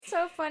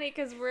so funny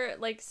because we're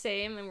like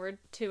same and we're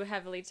two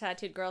heavily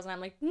tattooed girls and I'm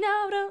like,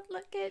 no, don't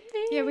look at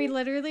me. Yeah, we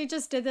literally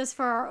just did this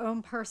for our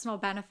own personal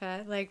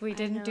benefit. Like, we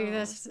didn't do know.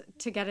 this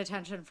to get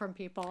attention from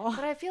people.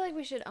 But I feel like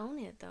we should own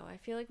it though. I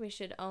feel like we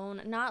should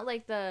own not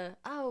like the,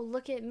 oh,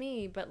 look at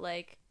me, but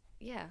like,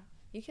 yeah,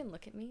 you can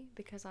look at me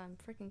because I'm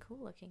freaking cool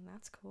looking.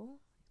 That's cool.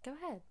 Go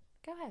ahead.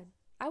 Go ahead.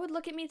 I would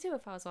look at me too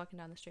if I was walking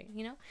down the street,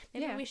 you know?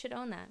 Maybe Yeah. we should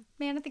own that.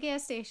 Man at the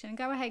gas station,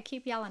 go ahead,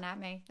 keep yelling at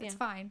me. It's Yeah.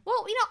 fine.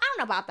 Well, you know, I don't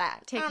know about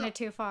that. Taking it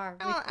too far.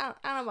 I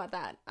don't know about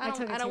that. I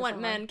took it I don't too want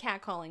far. men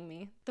catcalling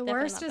me. The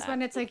Definitely worst not is that.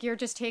 when it's like you're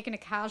just taking a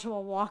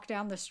casual walk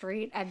down the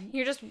street and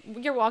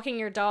You're walking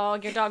your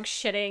dog's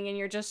shitting, and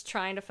you're just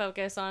trying to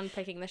focus on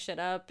picking the shit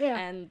up. Yeah.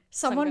 And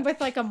someone with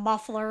like a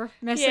muffler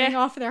missing Yeah.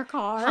 off their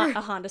car.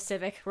 a Honda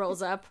Civic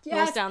rolls up, rolls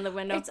Yes, down the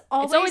window. it's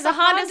always a a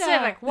Honda Honda.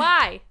 Civic.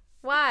 Why?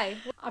 Why?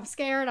 I'm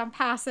scared. I'm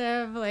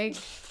passive. Like,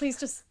 please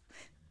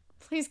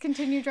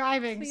continue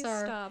driving, Please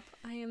sir. stop.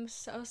 I am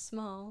so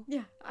small.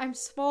 Yeah, I'm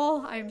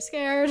small. I'm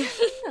scared.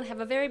 I have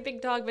a very big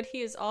dog, but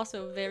he is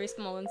also very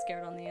small and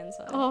scared on the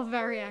inside. Oh,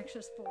 very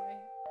anxious boy.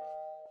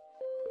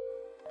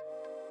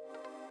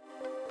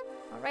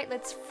 All right,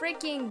 let's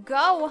freaking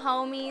go,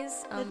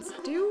 homies. Let's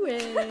do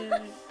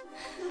it.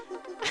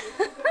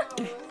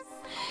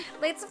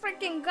 Let's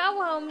freaking go,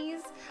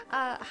 homies.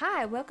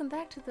 Hi, welcome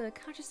back to the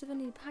Conscious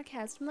Divinity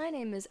Podcast. My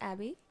name is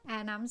Abby,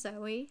 And I'm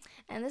Zoe.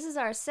 and this is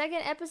our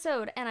second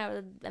episode.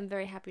 And I'm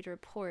very happy to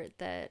report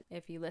that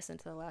if you listened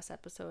to the last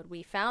episode,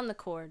 we found the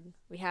cord.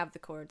 We have the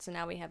cord, so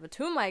now we have a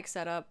 2-mic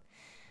setup,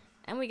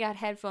 and we got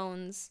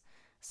headphones.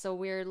 So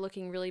we're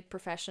looking really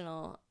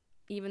professional,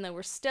 even though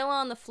we're still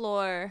on the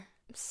floor.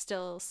 I'm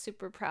still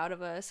super proud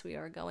of us. We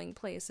are going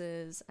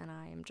places, and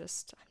I'm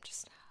just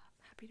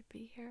happy to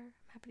be here.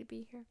 I'm happy to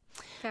be here.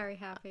 Very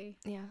happy.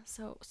 Yeah,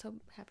 so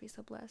happy,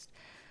 so blessed.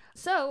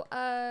 So,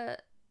 how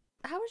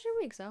was your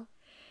week, Zo?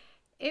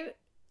 It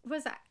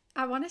was,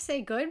 I want to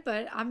say good,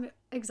 but I'm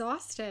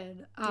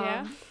exhausted.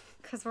 Yeah?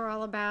 Because we're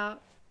all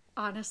about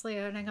honestly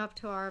owning up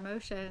to our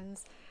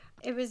emotions.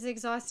 It was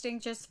exhausting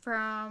just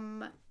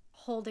from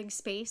holding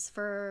space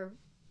for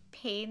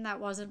pain that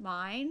wasn't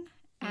mine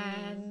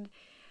and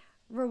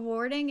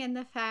rewarding in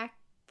the fact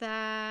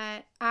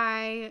that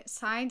I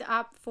signed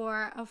up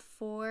for a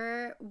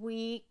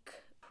 4-week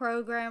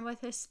program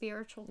with a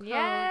spiritual coach.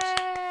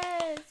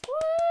 Yes!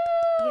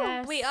 Woo!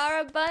 Yes. We are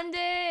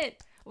abundant.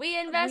 We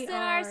invest We in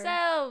are.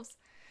 ourselves.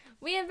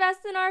 We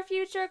invest in our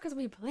future because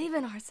we believe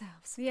in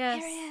ourselves.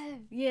 Yes.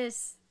 Period.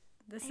 Yes.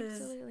 This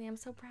is. Absolutely. I'm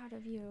so proud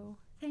of you.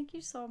 Thank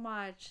you so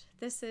much.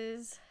 This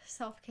is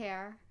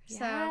self-care. So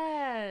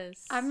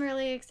Yes. I'm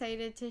really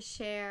excited to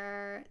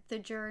share the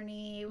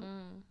journey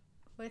Mm.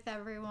 with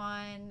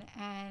everyone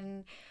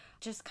and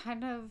just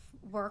kind of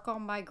work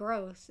on my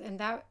growth. And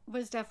that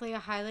was definitely a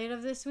highlight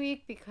of this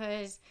week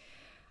because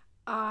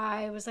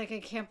I was like, I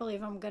can't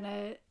believe I'm going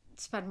to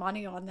spend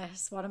money on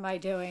this. What am I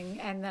doing?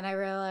 And then I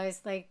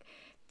realized like,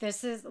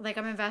 this is like,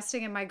 I'm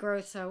investing in my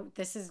growth. So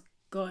this is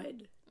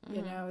good.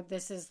 You know,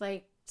 this is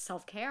like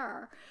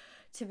self-care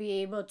to be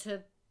able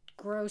to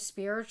grow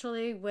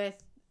spiritually with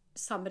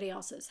somebody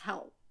else's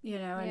help, you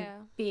know, and Yeah.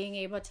 being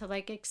able to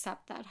like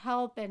accept that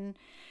help and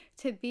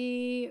to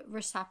be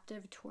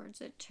receptive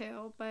towards it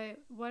too. But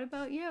what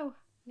about you?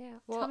 Yeah.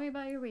 Tell me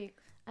about your week.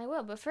 I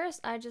will, but first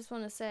I just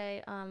want to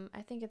say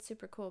I think it's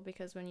super cool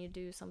because when you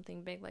do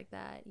something big like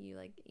that,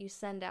 you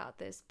send out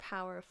this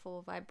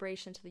powerful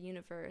vibration to the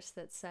universe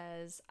that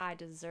says, I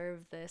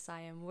deserve this,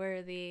 I am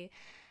worthy,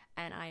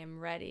 and I am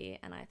ready.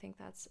 And I think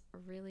that's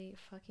really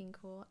fucking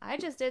cool. I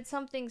just did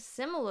something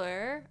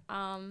similar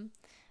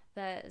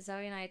that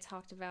Zoe and I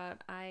talked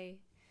about. I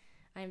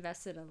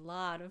invested a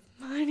lot of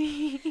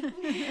money,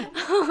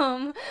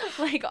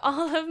 like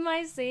all of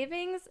my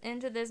savings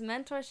into this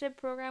mentorship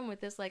program with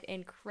this like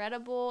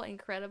incredible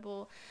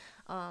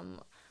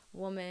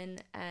woman,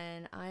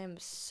 and I am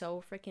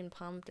so freaking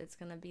pumped. It's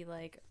gonna be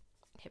like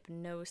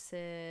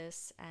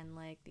hypnosis and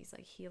like these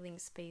like healing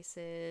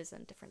spaces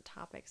and different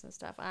topics and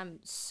stuff. I'm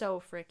so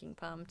freaking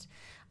pumped.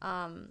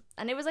 And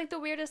it was like the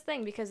weirdest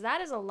thing because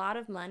that is a lot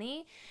of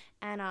money,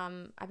 and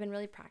I've been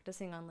really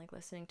practicing on like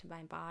listening to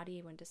my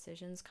body when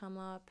decisions come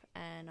up,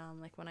 and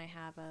like when I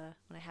have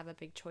a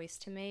big choice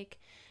to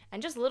make,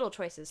 and just little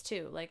choices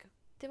too, like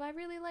do I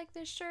really like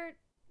this shirt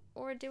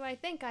or do I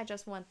think I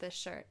just want this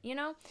shirt, you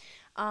know?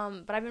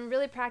 But I've been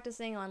really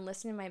practicing on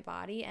listening to my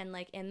body, and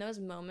like in those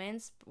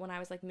moments when I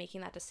was like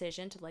making that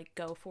decision to like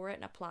go for it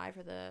and apply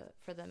for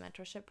the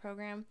mentorship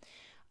program,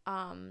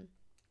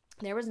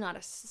 there was not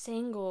a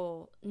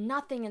single,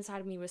 nothing inside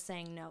of me was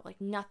saying no, like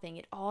nothing.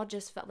 It all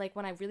just felt like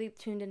when I really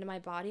tuned into my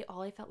body,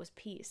 all I felt was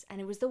peace.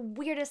 And it was the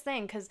weirdest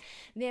thing because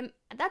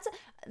that's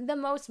the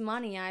most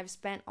money I've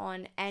spent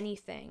on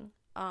anything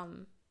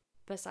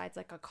besides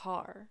like a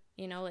car,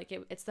 you know, like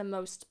it's the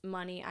most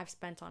money I've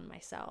spent on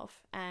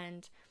myself.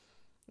 And,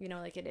 you know,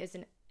 like it is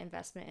an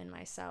investment in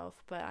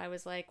myself, but I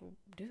was like,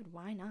 dude,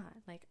 why not?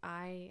 Like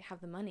I have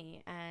the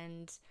money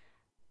and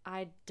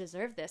I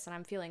deserve this, and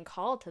I'm feeling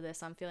called to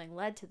this. I'm feeling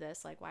led to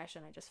this. Like, why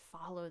shouldn't I just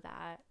follow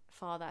that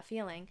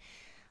feeling?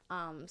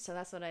 So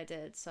that's what I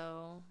did.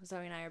 So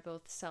Zoe and I are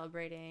both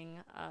celebrating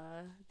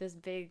this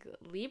big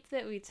leap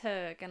that we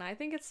took, and I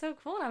think it's so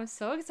cool. And I'm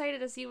so excited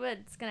to see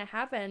what's gonna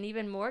happen. And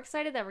even more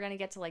excited that we're gonna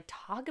get to like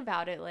talk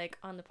about it like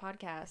on the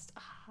podcast.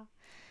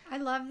 I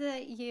love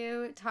that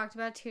you talked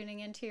about tuning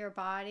into your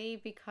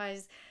body,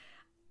 because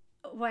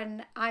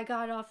when I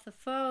got off the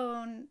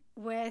phone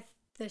with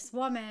this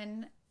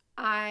woman,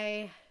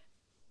 I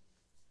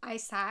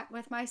sat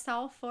with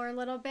myself for a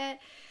little bit,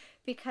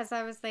 because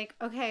I was like,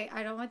 okay,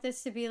 I don't want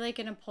this to be like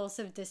an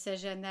impulsive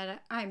decision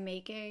that I'm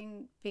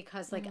making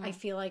because like I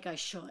feel like I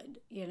should,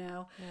 you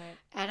know? Right.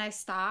 And I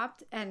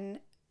stopped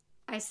and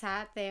I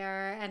sat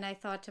there and I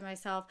thought to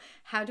myself,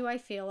 how do I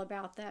feel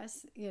about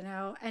this, you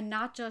know? And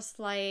not just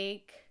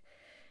like,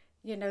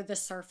 you know, the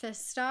surface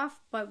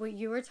stuff, but what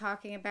you were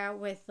talking about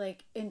with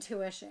like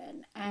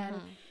intuition. And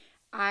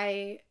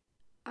I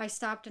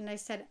stopped and I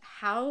said,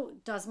 how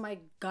does my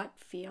gut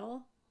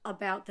feel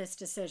about this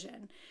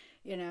decision?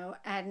 You know,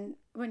 and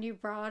when you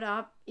brought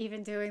up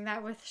even doing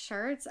that with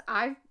shirts,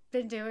 I've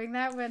been doing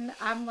that when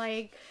I'm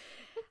like,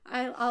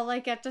 I'll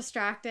like get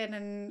distracted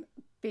and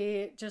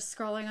be just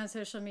scrolling on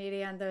social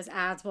media and those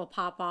ads will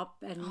pop up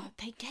and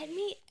they get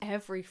me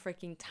every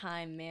freaking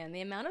time, man.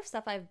 The amount of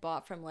stuff I've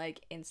bought from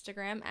like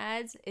Instagram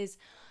ads is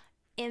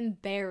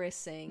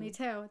embarrassing. Me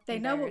too. They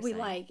know what we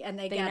like and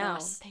they get know.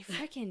 us. They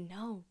freaking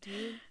know,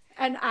 dude.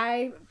 And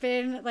I've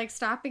been like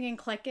stopping and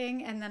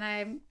clicking, and then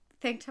I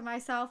think to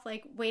myself,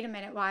 like, wait a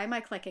minute, why am I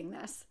clicking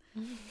this?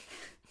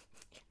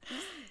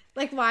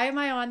 Like, why am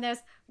I on this?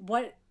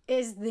 What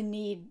is the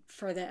need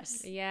for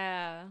this?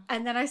 Yeah.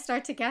 And then I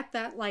start to get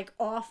that like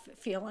off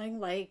feeling,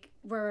 like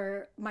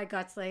where my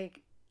gut's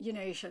like, you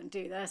know, you shouldn't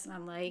do this. And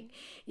I'm like,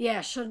 yeah,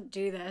 I shouldn't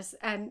do this.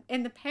 And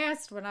in the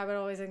past, when I would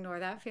always ignore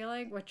that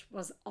feeling, which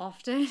was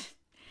often,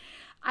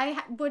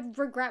 I would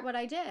regret what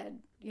I did,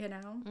 you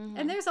know?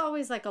 And there's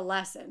always like a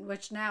lesson,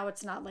 which now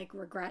it's not like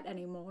regret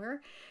anymore.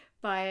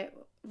 But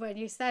when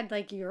you said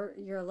like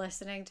you're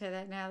listening to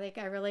that now, like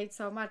I relate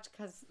so much,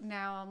 because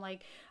now I'm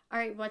like, all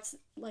right, what's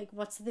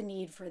the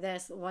need for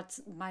this? What's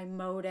my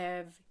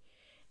motive?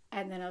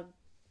 And then I'll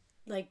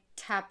like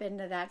tap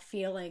into that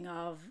feeling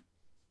of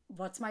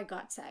what's my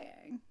gut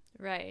saying.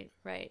 Right.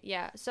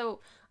 Yeah.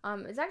 So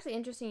it's actually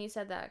interesting you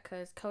said that,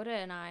 because Coda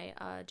and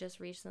I just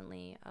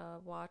recently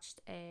watched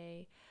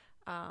a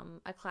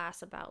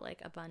class about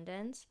like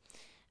abundance,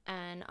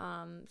 and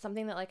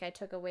something that like I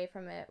took away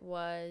from it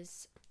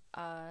was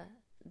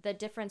the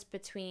difference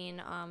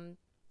between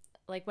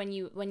like when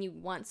you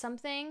want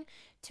something,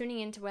 tuning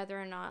into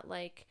whether or not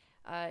like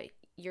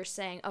you're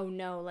saying, oh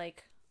no,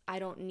 like I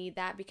don't need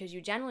that because you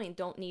genuinely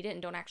don't need it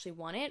and don't actually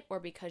want it, or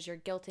because you're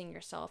guilting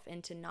yourself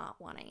into not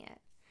wanting it.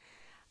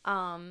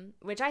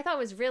 Which I thought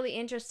was really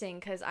interesting,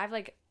 because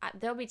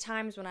there'll be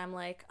times when I'm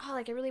like, oh,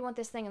 like I really want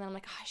this thing, and then I'm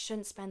like, oh, I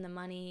shouldn't spend the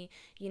money,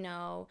 you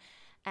know.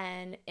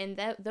 And in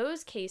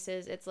those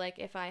cases, it's like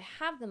if I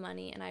have the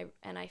money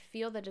and I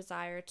feel the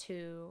desire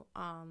to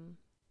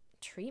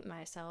treat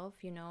myself,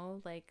 you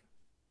know, like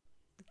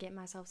get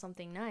myself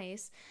something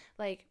nice,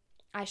 like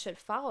I should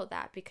follow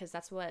that, because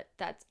that's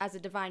as a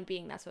divine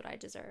being, that's what I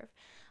deserve.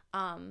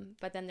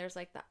 But then there's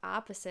like the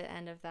opposite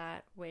end of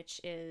that, which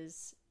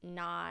is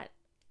not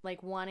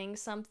like wanting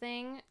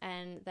something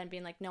and then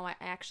being like, no, I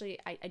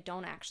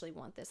don't actually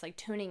want this, like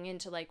tuning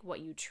into like what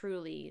you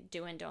truly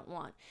do and don't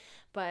want.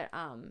 But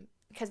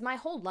because my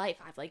whole life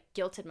I've like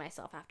guilted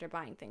myself after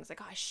buying things, like,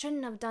 oh, I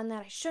shouldn't have done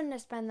that, I shouldn't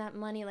have spent that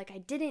money, like I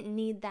didn't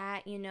need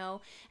that, you know.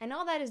 And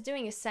all that is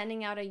doing is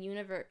sending out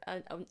a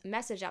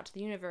message out to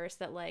the universe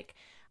that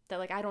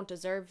I don't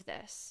deserve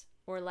this,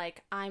 or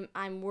like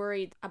I'm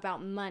worried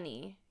about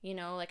money, you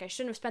know, like I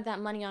shouldn't have spent that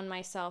money on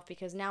myself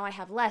because now I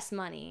have less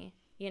money,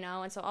 you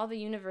know. And so all the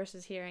universe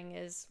is hearing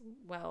is,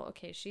 well,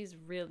 okay, she's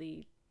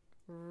really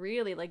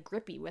like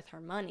grippy with her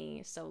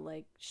money, so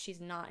like she's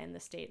not in the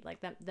state, like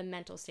the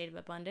mental state of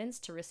abundance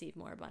to receive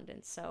more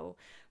abundance, so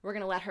we're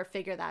gonna let her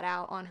figure that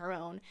out on her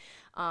own.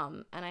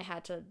 And I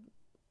had to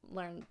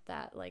learn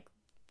that like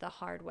the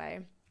hard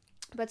way.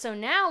 But so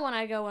now when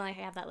I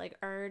have that like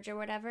urge or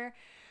whatever,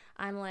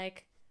 I'm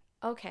like,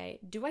 okay,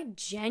 do I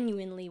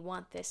genuinely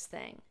want this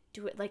thing?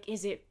 Do it, like,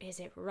 is it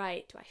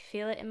right? Do I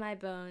feel it in my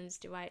bones?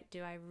 Do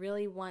I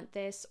really want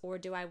this, or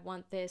do I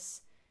want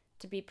this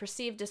to be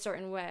perceived a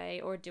certain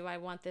way, or do I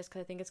want this because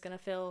I think it's gonna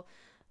fill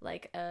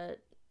like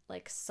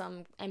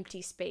some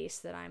empty space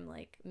that I'm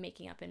like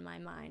making up in my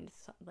mind,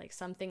 like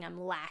something I'm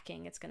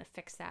lacking, it's gonna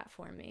fix that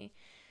for me?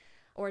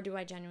 Or do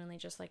I genuinely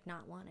just like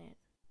not want it,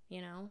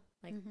 you know?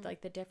 Like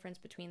like the difference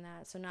between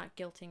that. So not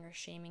guilting or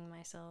shaming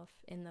myself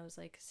in those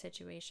like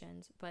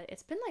situations. But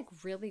it's been like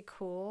really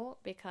cool,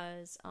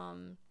 because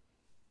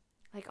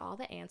like all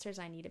the answers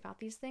I need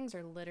about these things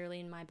are literally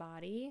in my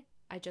body.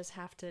 I just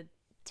have to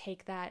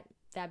take that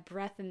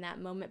breath in that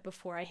moment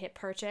before I hit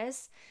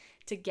purchase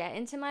to get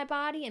into my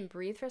body and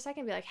breathe for a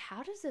second and be like,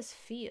 how does this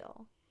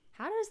feel?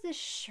 How does this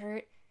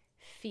shirt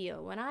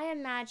feel? When I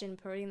imagine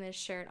putting this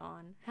shirt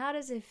on, how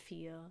does it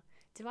feel?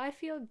 Do I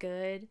feel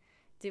good?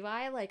 Do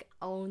I like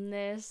own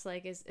this?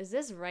 Like, is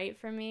this right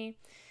for me?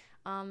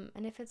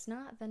 And if it's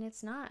not, then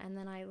it's not, and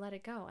then I let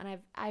it go. And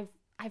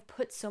I've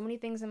put so many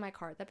things in my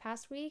cart the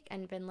past week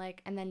and been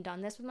like, and then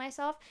done this with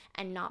myself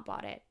and not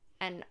bought it.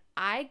 And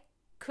I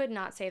could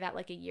not say that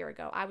like a year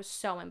ago. I was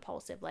so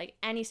impulsive. Like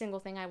any single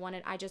thing I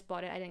wanted, I just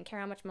bought it. I didn't care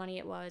how much money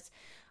it was.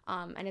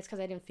 And it's because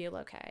I didn't feel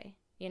okay.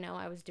 You know,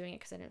 I was doing it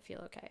because I didn't feel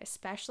okay,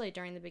 especially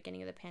during the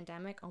beginning of the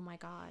pandemic. Oh my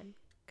God.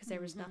 Because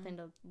there was nothing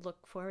to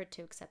look forward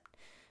to except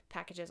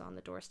packages on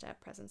the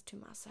doorstep, presents to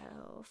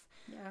myself.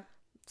 Yeah.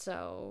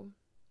 So,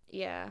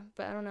 yeah.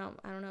 But I don't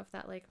know if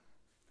that like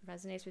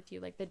resonates with you,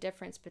 like the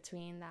difference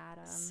between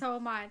that. So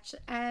much.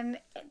 And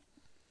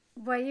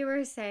what you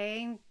were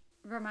saying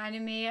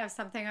reminded me of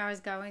something I was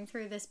going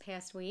through this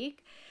past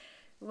week,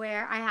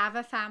 where I have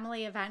a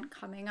family event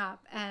coming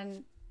up,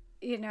 and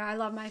you know, I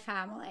love my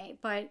family,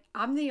 but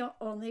I'm the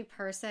only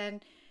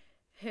person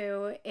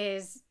who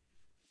is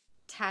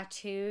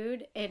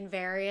tattooed in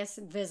various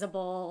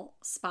visible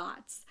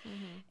spots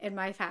in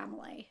my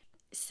family.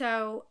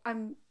 So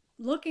I'm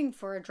looking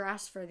for a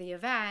dress for the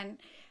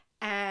event,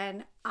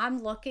 and I'm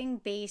looking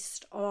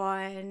based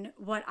on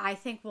what I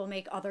think will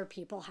make other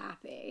people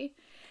happy.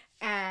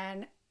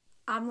 And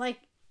I'm like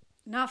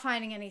not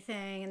finding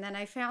anything, and then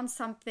I found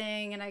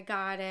something and I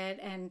got it,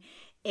 and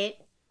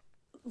it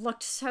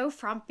looked so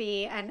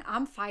frumpy, and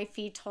I'm 5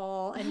 feet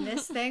tall, and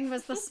this thing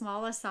was the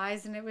smallest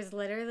size, and it was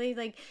literally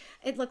like,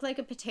 it looked like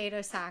a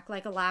potato sack,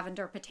 like a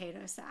lavender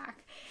potato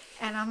sack.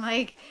 And I'm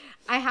like,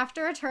 I have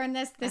to return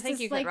this. I think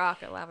is you like, could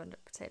rock a lavender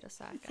potato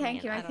sack.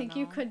 Thank you. I think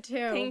you could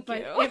too. Thank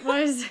but you.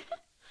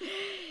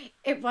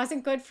 it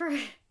wasn't good for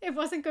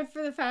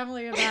the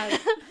family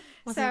event.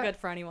 Wasn't good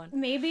for anyone.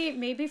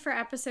 Maybe for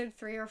episode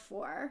 3 or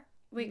 4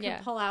 we could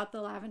pull out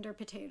the lavender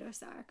potato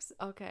sacks.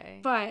 Okay.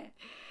 But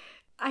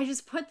I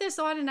just put this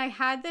on, and I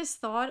had this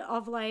thought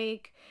of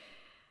like,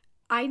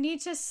 I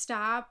need to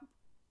stop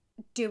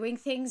doing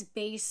things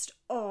based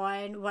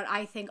on what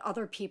I think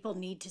other people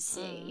need to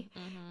see.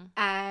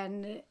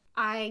 And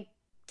I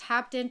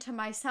tapped into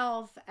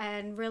myself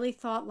and really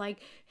thought like,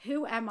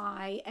 who am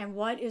I and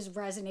what is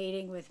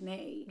resonating with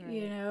me? Right.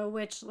 You know,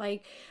 which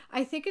like,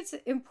 I think it's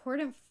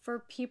important for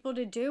people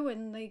to do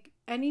in like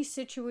any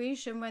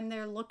situation when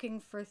they're looking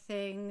for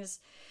things,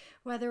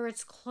 whether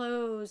it's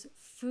clothes,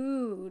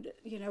 food,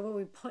 you know, what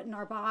we put in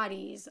our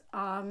bodies,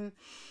 a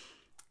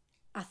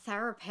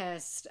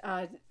therapist,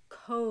 a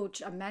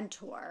coach, a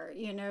mentor,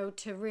 you know,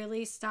 to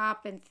really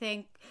stop and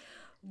think,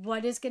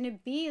 what is going to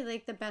be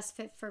like the best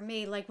fit for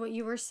me? Like what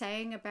you were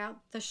saying about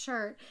the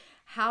shirt,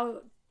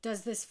 how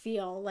does this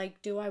feel?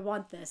 Like, do I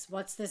want this?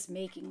 What's this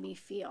making me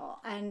feel?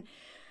 And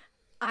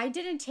I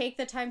didn't take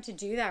the time to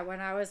do that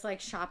when I was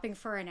like shopping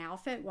for an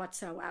outfit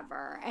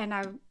whatsoever. And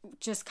I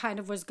just kind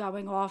of was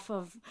going off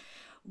of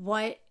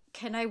what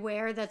can I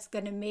wear that's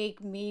going to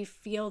make me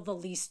feel the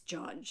least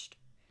judged,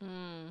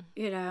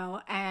 you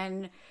know?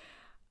 And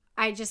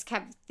I just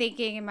kept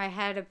thinking in my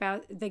head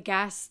about the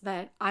guests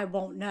that I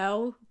won't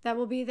know that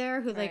will be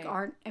there, who like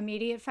aren't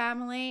immediate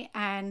family.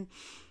 And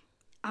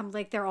I'm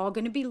like, they're all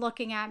going to be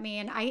looking at me.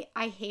 And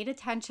I hate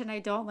attention. I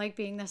don't like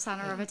being the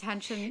center of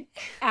attention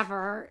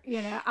ever.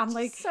 You know, I'm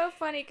like, so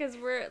funny because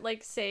we're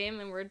like same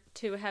and we're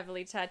two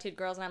heavily tattooed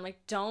girls. And I'm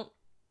like, don't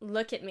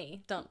look at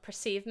me. Don't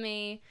perceive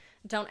me.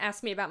 Don't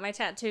ask me about my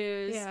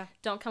tattoos. Yeah.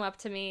 Don't come up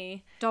to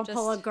me. Don't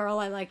pull a girl.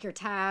 I like your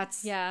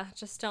tats. Yeah.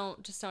 Just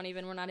don't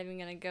even. We're not even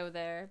going to go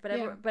there.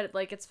 But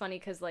like, it's funny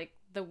because like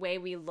the way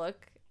we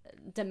look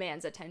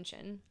demands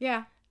attention.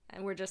 Yeah.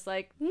 And we're just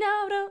like,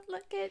 no, don't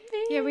look at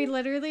me. Yeah, we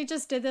literally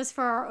just did this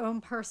for our own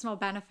personal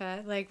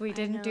benefit. Like, we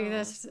didn't do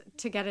this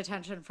to get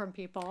attention from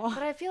people.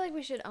 But I feel like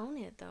we should own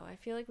it, though. I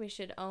feel like we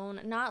should own,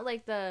 not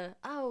like the,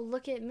 oh,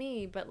 look at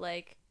me, but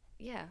like,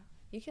 yeah,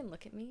 you can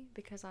look at me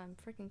because I'm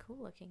freaking cool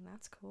looking.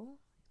 That's cool.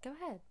 Go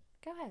ahead.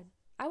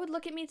 I would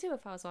look at me, too,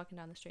 if I was walking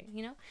down the street,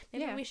 you know?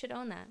 Maybe we should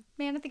own that.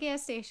 Man at the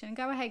gas station,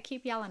 go ahead,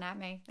 keep yelling at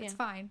me. It's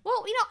fine.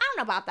 Well, you know, I don't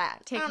know about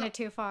that. Taking it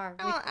too far.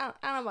 I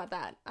don't know about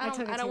that. I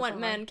don't want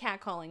men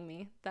catcalling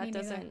me. That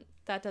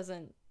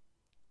doesn't,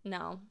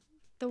 no.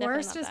 The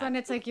worst is when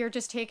it's like you're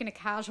just taking a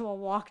casual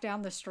walk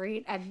down the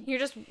street and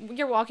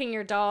you're walking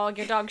your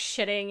dog's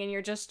shitting and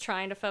you're just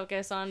trying to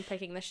focus on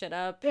picking the shit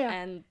up. Yeah.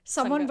 And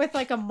someone with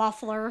like a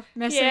muffler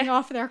missing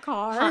off their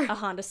car. A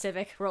Honda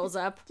Civic rolls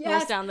up,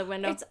 rolls down the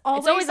window. It's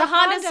always a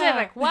Honda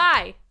Civic.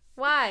 Why?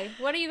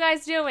 What are you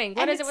guys doing?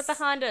 What is it with the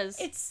Hondas?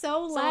 It's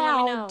so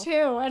loud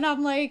too. And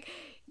I'm like,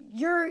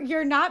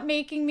 You're not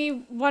making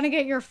me want to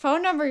get your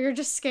phone number. You're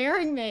just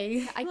scaring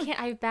me. I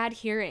have bad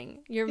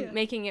hearing. You're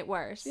making it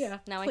worse. Yeah.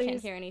 Now please. I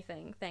can't hear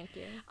anything. Thank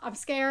you. I'm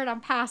scared. I'm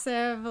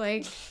passive.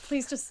 Like,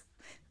 please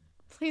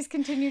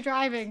continue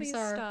driving, please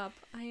sir. Stop.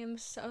 I am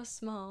so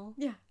small.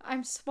 Yeah.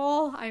 I'm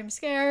small. I am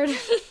scared.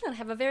 I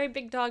have a very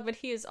big dog, but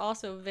he is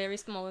also very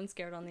small and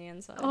scared on the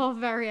inside. Oh,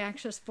 very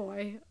anxious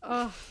boy.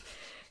 Oh.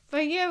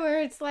 But yeah, where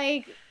it's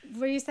like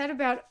what you said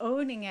about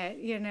owning it,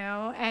 you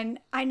know, and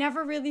I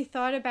never really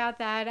thought about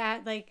that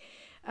at like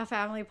a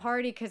family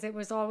party because it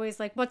was always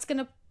like, what's going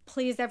to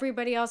please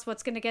everybody else?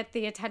 What's going to get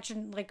the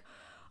attention? Like,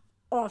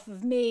 off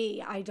of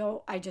me. I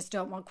just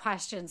don't want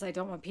questions. I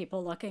don't want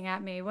people looking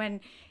at me.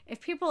 If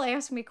people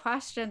ask me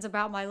questions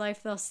about my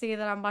life, they'll see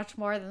that I'm much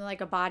more than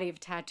like a body of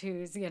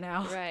tattoos, you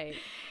know? Right.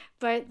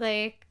 But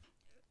like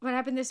what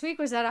happened this week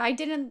was that I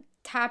didn't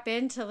tap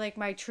into like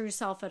my true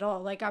self at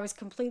all. Like I was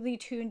completely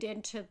tuned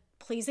into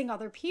pleasing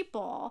other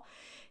people,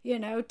 you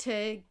know,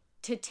 to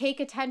take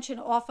attention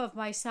off of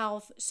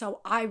myself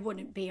so I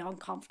wouldn't be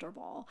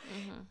uncomfortable.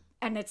 Mm-hmm.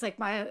 And it's like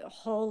my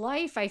whole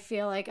life, I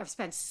feel like I've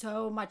spent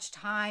so much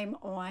time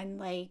on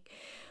like,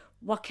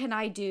 what can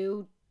I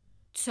do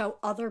so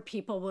other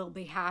people will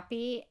be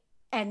happy,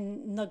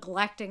 and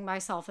neglecting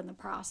myself in the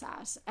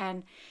process.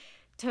 And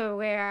to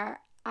where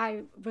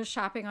I was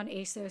shopping on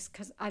ASOS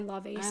because I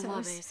love ASOS. I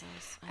love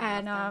ASOS.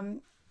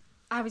 And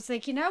I was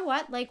like, you know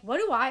what? Like, what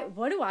do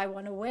I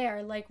want to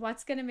wear? Like,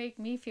 what's going to make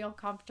me feel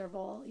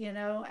comfortable, you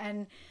know?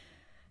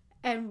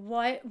 And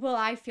what will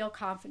I feel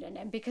confident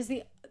in? Because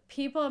the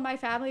people in my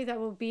family that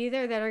will be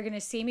there that are going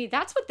to see me,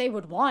 that's what they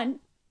would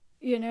want.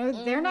 You know,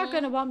 they're not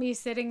going to want me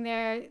sitting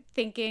there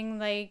thinking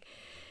like,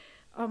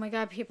 oh my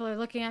God, people are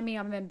looking at me,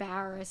 I'm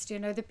embarrassed. You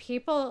know, the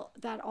people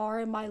that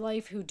are in my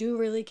life who do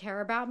really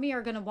care about me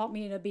are going to want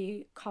me to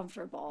be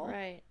comfortable.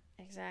 Right.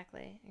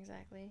 Exactly.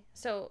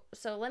 So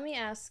let me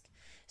ask,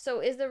 so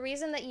is the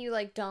reason that you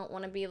like don't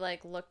want to be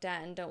like looked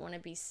at and don't want to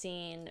be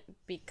seen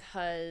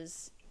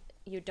because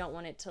you don't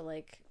want it to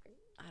like,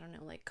 I don't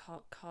know, like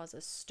cause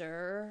a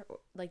stir,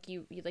 like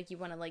you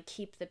want to like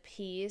keep the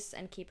peace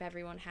and keep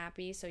everyone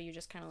happy, so you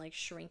just kind of like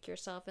shrink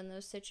yourself in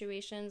those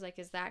situations? Like,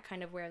 is that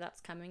kind of where that's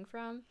coming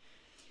from?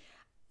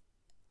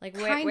 Like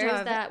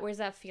where's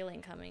that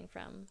feeling coming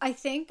from? I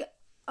think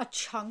a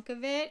chunk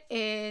of it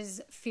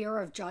is fear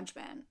of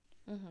judgment.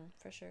 Mm-hmm,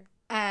 for sure.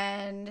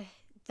 And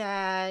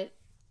that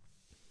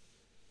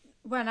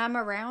when I'm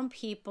around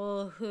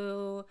people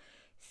who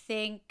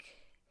think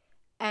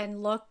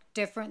and look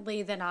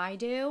differently than I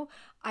do,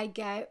 I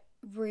get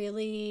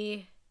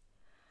really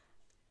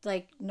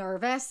like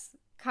nervous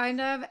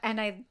kind of,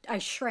 and I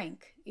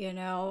shrink, you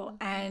know.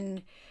 Mm-hmm.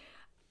 And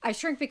I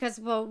shrink because,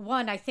 well,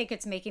 one, I think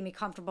it's making me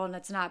comfortable, and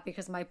it's not,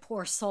 because my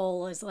poor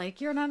soul is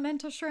like, you're not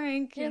meant to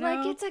shrink. You're know?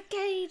 like, it's a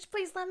cage.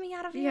 Please let me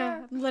out of here.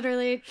 Yeah, I'm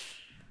literally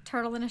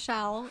turtle in a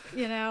shell,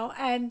 you know.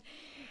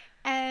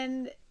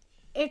 And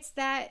it's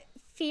that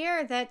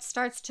fear that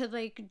starts to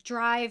like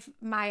drive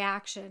my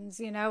actions,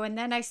 you know. And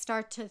then I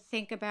start to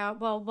think about,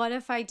 well, what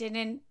if I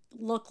didn't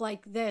look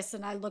like this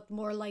and I looked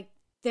more like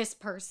this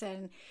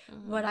person?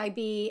 Mm-hmm. Would I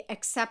be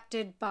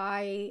accepted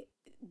by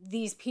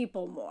these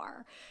people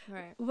more?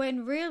 Right.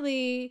 When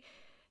really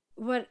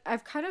what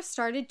I've kind of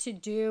started to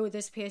do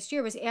this past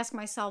year was ask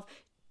myself,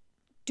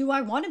 do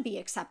I want to be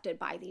accepted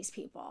by these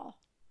people?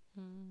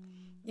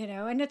 You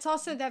know, and it's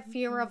also that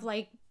fear of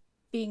like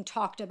being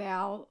talked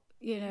about,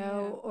 you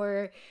know,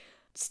 or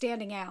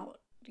standing out,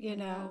 you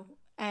know.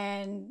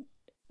 And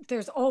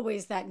there's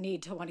always that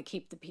need to want to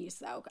keep the peace,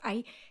 though.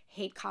 I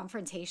hate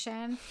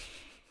confrontation.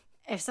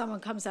 If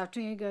someone comes up to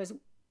me and goes,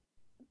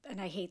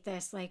 and I hate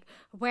this, like,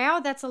 wow,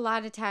 that's a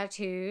lot of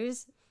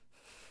tattoos.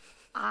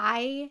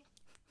 I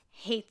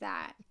hate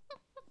that.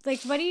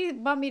 Like, what do you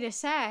want me to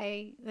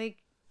say? Like,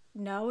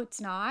 no,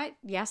 it's not.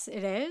 Yes,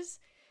 it is.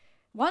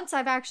 Once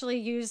I've actually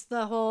used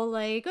the whole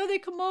like, oh, they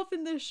come off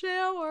in the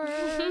shower,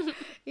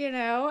 you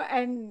know,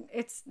 and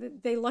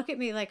they look at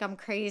me like I'm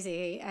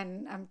crazy,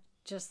 and I'm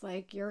just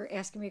like, you're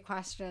asking me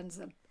questions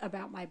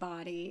about my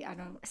body. I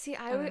don't see.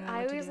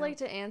 I always like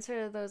to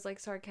answer those like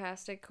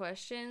sarcastic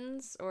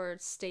questions or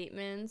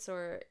statements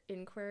or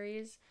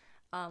inquiries,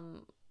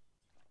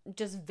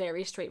 just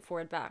very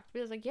straightforward back.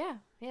 Because like, yeah,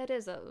 it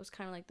is. That was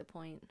kind of like the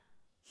point.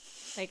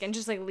 Like, and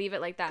just like leave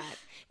it like that,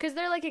 because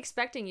they're like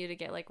expecting you to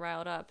get like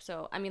riled up.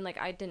 So I mean, like,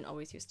 I didn't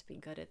always used to be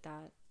good at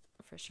that,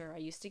 for sure. I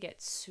used to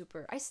get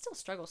I still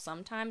struggle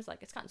sometimes.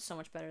 Like, it's gotten so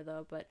much better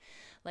though. But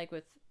like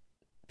with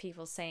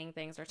people saying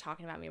things or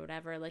talking about me or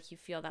whatever, like you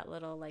feel that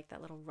little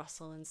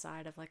rustle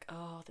inside of like,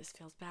 oh, this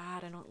feels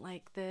bad, I don't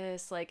like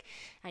this, like,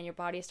 and your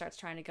body starts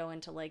trying to go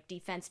into like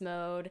defense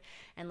mode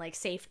and like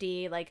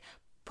safety, like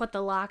put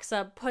the locks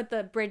up, put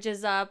the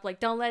bridges up,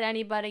 like don't let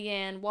anybody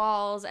in,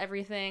 walls,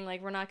 everything,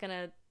 like we're not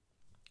gonna.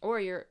 Or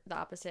you're the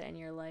opposite and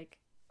you're like,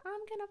 I'm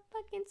gonna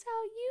fucking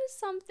tell you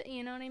something,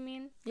 you know what I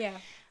mean? Yeah.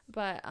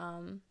 But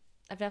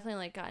I've definitely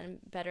like gotten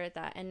better at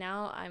that, and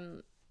now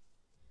I'm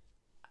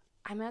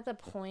at the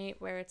point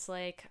where it's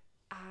like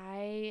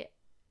I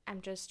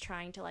am just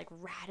trying to like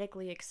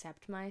radically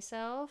accept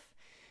myself,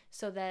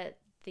 so that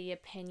the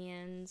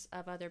opinions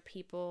of other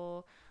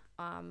people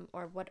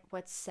or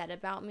what's said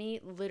about me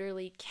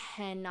literally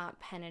cannot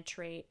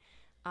penetrate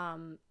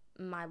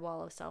my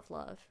wall of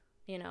self-love.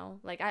 You know,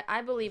 like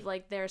I believe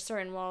like there are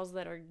certain walls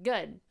that are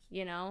good,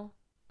 you know,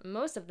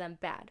 most of them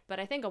bad. But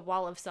I think a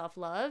wall of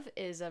self-love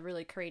is a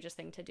really courageous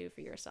thing to do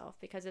for yourself,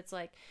 because it's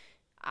like,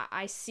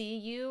 I see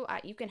you,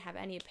 you can have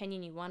any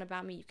opinion you want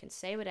about me, you can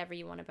say whatever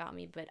you want about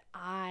me, but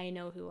I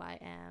know who I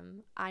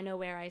am. I know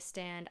where I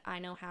stand. I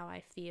know how I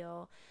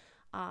feel.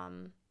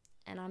 And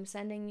I'm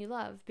sending you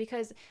love.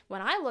 Because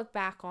when I look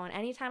back on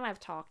any time I've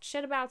talked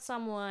shit about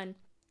someone,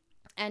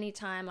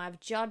 anytime I've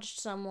judged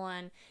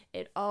someone,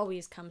 it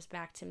always comes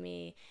back to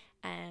me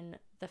and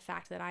the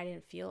fact that I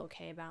didn't feel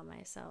okay about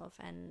myself.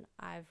 And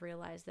I've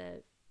realized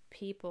that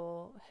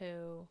people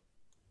who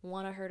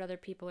want to hurt other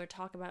people or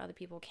talk about other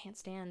people can't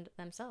stand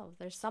themselves.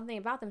 There's something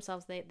about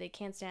themselves they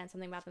can't stand,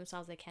 something about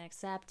themselves they can't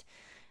accept.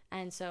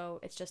 And so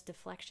it's just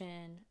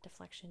deflection.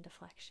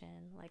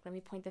 Like, let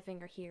me point the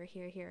finger here,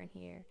 and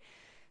here,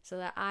 so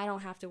that I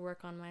don't have to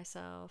work on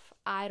myself.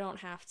 I don't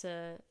have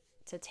to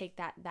take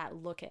that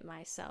look at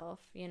myself,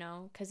 you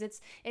know, because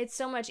it's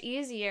so much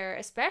easier,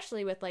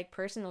 especially with like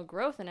personal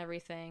growth and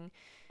everything,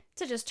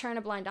 to just turn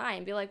a blind eye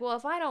and be like, well,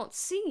 if I don't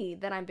see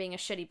that I'm being a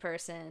shitty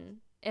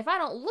person, if I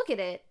don't look at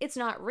it, it's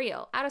not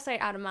real. Out of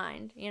sight, out of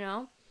mind, you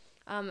know?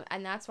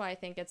 And that's why I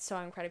think it's so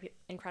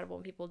incredible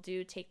when people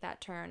do take that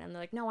turn and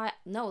they're like,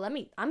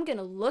 I'm going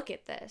to look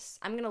at this.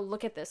 I'm going to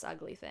look at this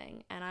ugly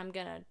thing and I'm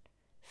going to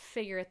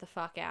figure it the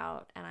fuck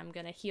out, and I'm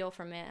going to heal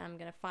from it. And I'm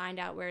going to find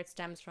out where it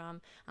stems from.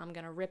 I'm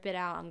going to rip it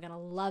out. I'm going to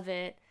love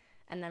it.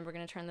 And then we're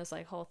going to turn this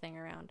like whole thing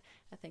around.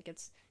 I think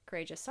it's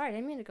courageous. Sorry, I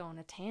didn't mean to go on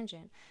a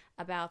tangent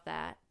about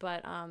that,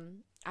 but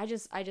I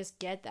just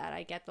get that.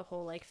 I get the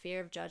whole like fear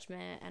of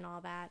judgment and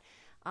all that.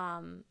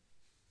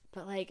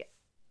 But like,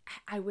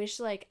 I wish,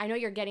 like, I know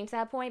you're getting to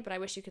that point, but I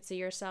wish you could see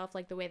yourself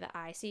like the way that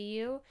I see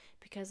you,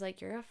 because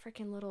like you're a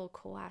freaking little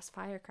cool ass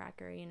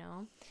firecracker, you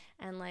know?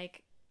 And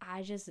like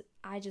I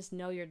just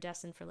know you're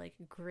destined for like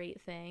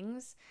great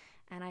things.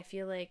 And I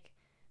feel like,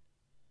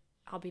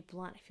 I'll be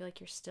blunt, I feel like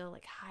you're still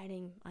like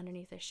hiding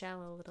underneath the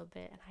shell a little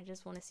bit, and I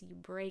just want to see you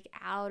break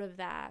out of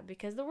that,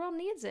 because the world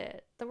needs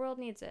it. The world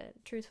needs it,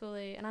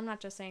 truthfully. And I'm not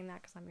just saying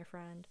that because I'm your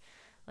friend.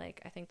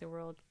 Like, I think the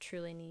world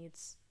truly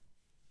needs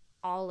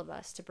all of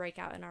us to break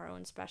out in our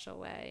own special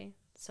way,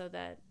 so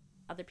that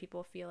other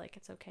people feel like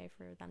it's okay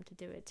for them to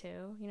do it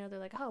too. You know, they're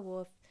like, oh,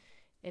 well,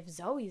 if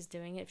Zoe's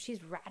doing it, if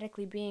she's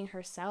radically being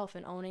herself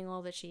and owning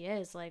all that she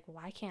is, like,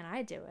 why can't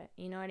I do it?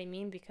 You know what I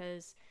mean?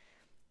 Because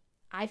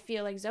I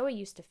feel like Zoe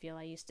used to feel.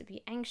 I used to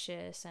be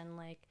anxious and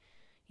like,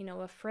 you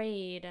know,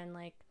 afraid and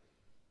like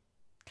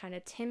kind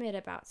of timid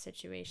about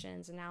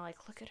situations, and now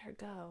like look at her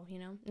go, you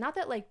know? Not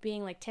that like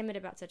being like timid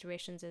about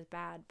situations is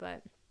bad,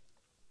 but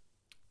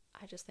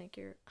I just think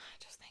you're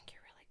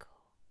really cool.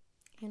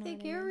 You know, I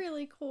think you're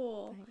really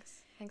cool.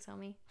 Thanks,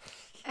 homie.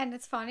 And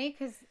it's funny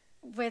because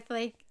with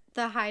like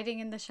the hiding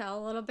in the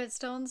shell a little bit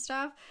still and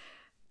stuff,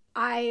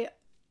 I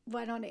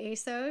went on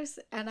ASOS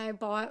and I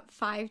bought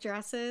 5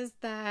 dresses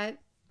that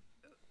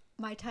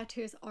my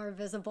tattoos are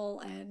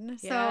visible in.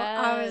 Yes. So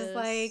I was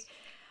like,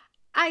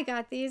 I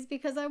got these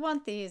because I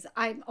want these.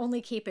 I'm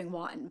only keeping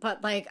one,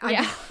 but like, but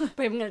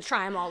I'm gonna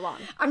try them all on.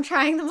 I'm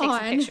trying them on.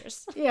 Take some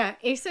pictures. Yeah,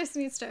 ASOS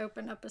needs to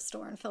open up a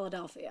store in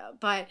Philadelphia,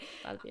 but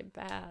that'd be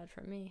bad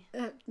for me.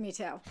 Me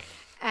too.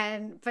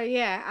 But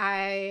yeah,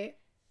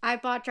 I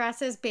bought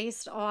dresses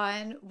based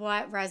on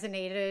what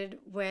resonated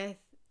with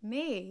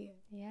me.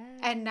 Yeah.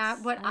 And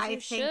not what I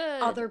think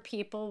other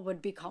people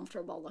would be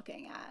comfortable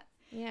looking at.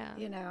 Yeah.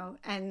 You know,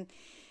 and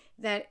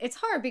that it's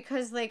hard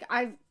because like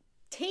I've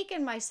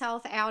taken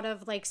myself out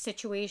of like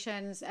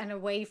situations and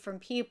away from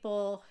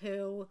people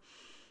who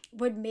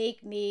would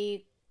make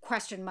me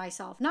question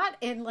myself, not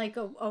in like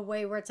a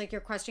way where it's like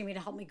you're questioning me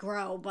to help me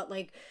grow, but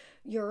like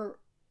you're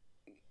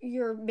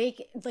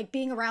making, like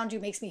being around you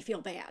makes me feel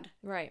bad.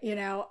 Right. You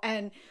know,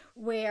 and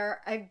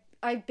where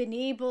I've been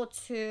able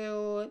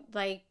to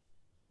like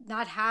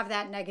not have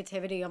that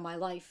negativity in my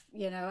life,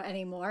 you know,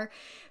 anymore.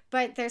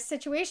 But there's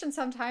situations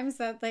sometimes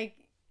that like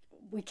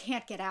we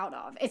can't get out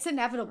of. It's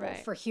inevitable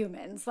for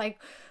humans.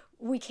 Like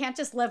we can't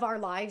just live our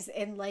lives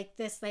in like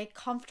this like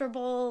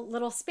comfortable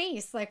little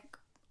space like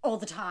all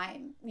the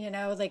time, you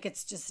know, like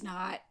it's just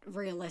not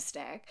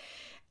realistic.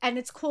 And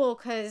it's cool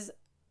because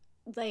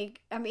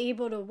like I'm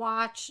able to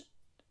watch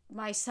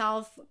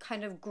myself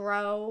kind of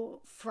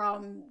grow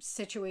from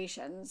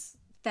situations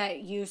that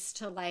used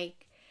to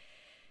like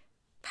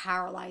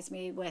paralyze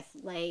me with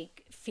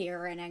like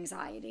fear and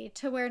anxiety,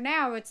 to where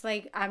now it's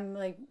like I'm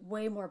like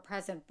way more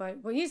present.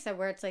 But what you said,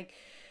 where it's like,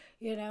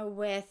 you know,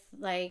 with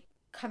like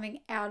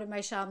coming out of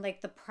my shell and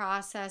like the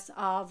process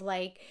of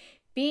like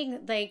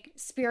being like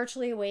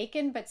spiritually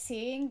awakened, but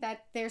seeing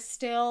that there's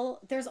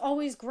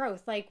always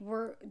growth. Like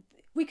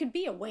we could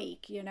be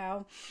awake, you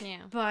know,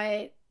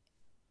 but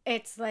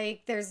it's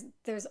like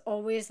there's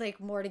always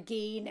like more to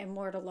gain and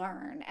more to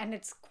learn. And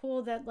it's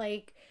cool that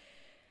like,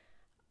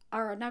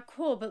 or not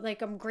cool, but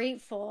like I'm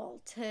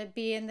grateful to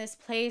be in this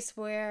place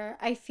where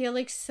I feel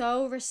like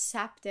so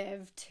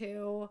receptive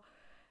to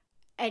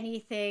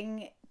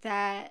anything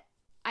that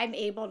I'm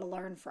able to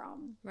learn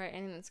from. Right,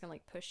 anything that's gonna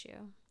like push you.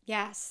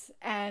 Yes,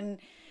 and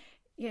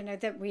you know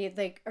that we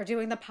like are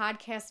doing the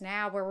podcast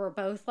now where we're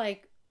both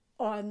like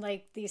on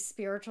like these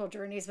spiritual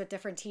journeys with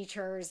different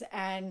teachers,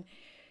 and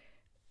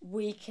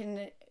we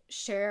can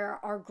share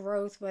our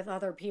growth with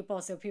other people,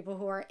 so people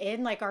who are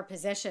in like our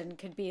position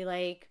could be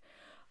like,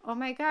 oh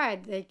my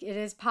God, like it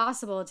is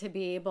possible to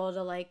be able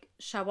to like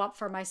show up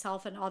for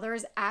myself and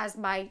others as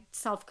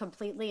myself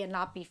completely and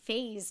not be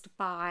fazed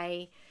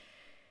by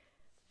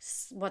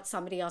what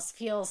somebody else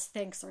feels,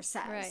 thinks, or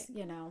says, Right.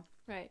 you know?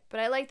 Right. But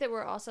I like that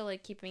we're also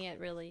like keeping it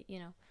really,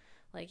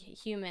 like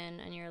human,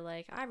 and you're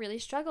like, I really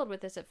struggled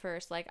with this at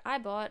first. Like I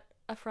bought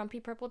a frumpy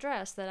purple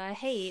dress that I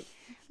hate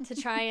to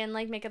try and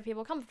like make other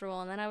people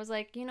comfortable, and then I was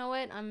like, you know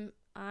what?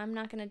 I'm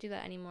not going to do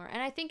that anymore.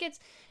 And I think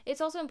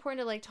it's also important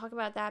to like talk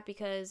about that,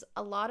 because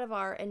a lot of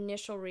our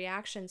initial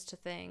reactions to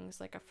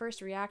things, like our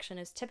first reaction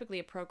is typically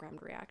a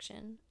programmed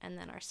reaction, and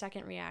then our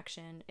second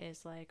reaction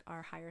is like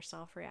our higher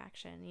self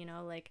reaction,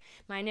 like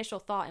my initial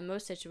thought in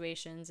most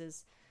situations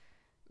is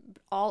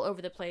all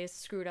over the place,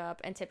 screwed up,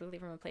 and typically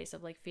from a place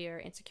of like fear,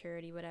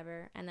 insecurity,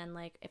 whatever. And then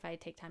like if I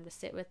take time to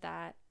sit with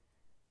that,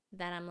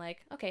 then I'm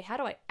like, okay, how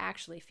do I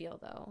actually feel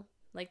though?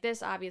 Like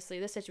this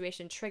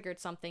situation triggered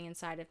something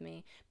inside of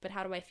me, but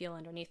how do I feel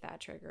underneath that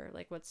trigger?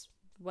 Like what's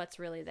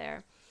really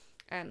there?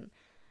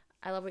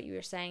 I love what you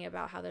were saying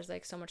about how there's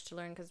like so much to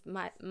learn, because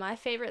my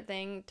favorite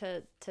thing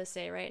to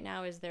say right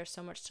now is there's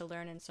so much to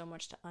learn and so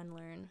much to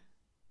unlearn.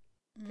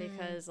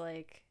 Because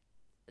like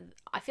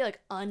I feel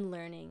like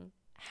unlearning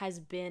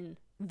has been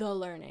the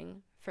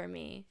learning for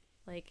me,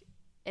 like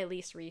at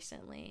least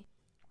recently.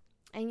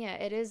 And yeah,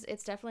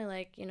 it's definitely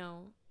like,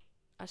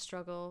 a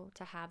struggle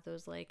to have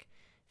those like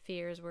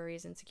fears,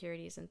 worries,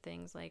 insecurities and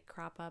things like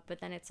crop up, but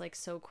then it's like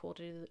so cool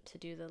to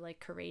do the like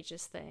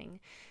courageous thing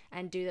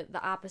and do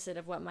the opposite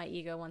of what my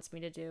ego wants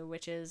me to do,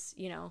 which is,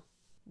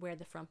 wear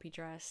the frumpy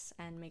dress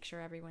and make sure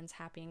everyone's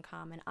happy and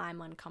calm and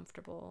I'm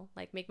uncomfortable,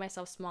 like make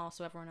myself small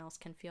so everyone else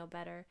can feel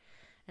better.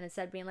 And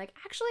instead being like,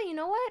 actually, you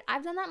know what?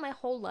 I've done that my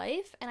whole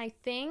life, and I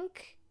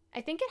think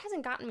it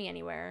hasn't gotten me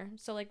anywhere.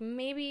 So like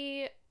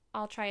maybe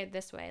I'll try it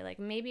this way. Like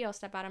maybe I'll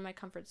step out of my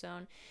comfort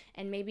zone,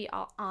 and maybe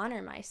I'll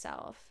honor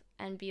myself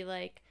and be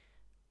like,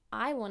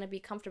 I want to be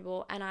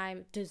comfortable, and I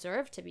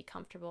deserve to be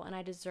comfortable, and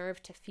I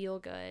deserve to feel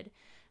good.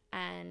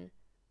 And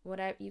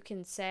whatever you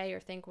can say or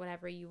think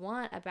whatever you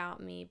want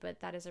about me, but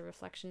that is a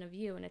reflection of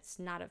you and it's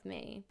not of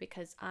me,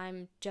 because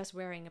I'm just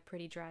wearing a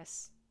pretty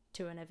dress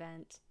to an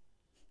event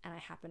and I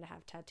happen to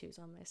have tattoos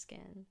on my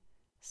skin.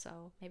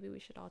 So maybe we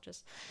should all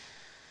just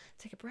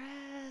take a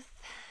breath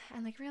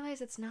and like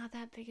realize it's not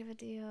that big of a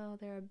deal.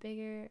 There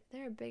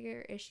are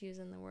bigger issues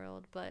in the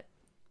world, but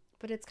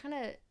it's kind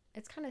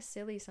of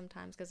silly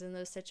sometimes, because in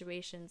those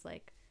situations,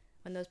 like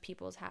when those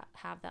people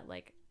have that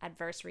like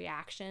adverse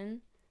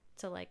reaction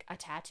to like a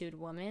tattooed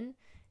woman,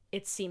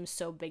 it seems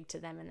so big to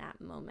them in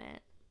that moment,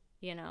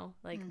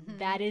 like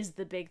that is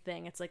the big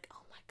thing. It's like,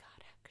 oh my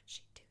God, how could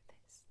she do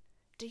this?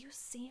 Do you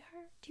see her?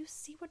 Do you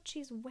see what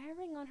she's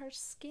wearing on her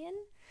skin?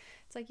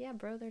 It's like, yeah,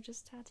 bro, they're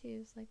just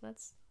tattoos. Like,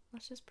 let's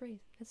just breathe.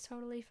 It's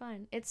totally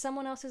fine. It's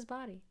someone else's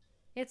body.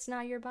 It's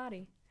not your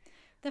body.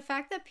 The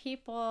fact that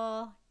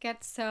people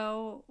get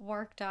so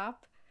worked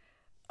up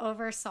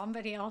over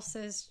somebody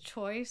else's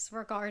choice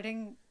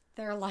regarding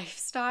their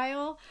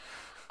lifestyle,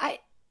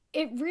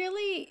 it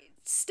really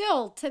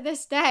still to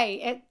this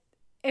day,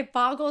 it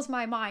boggles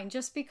my mind,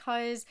 just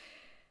because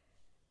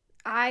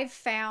I've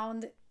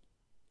found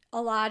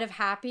a lot of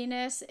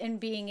happiness in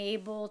being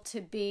able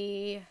to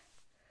be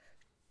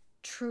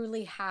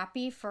truly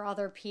happy for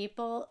other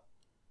people,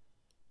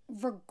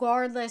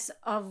 regardless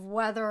of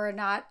whether or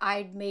not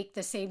I'd make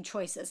the same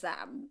choice as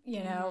them,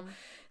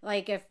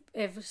 like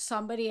if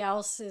somebody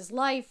else's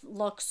life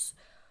looks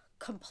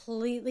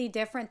completely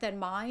different than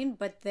mine,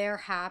 but they're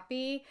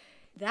happy,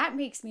 that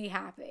makes me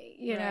happy,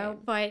 know.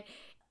 But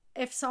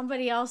if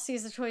somebody else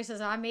sees the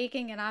choices I'm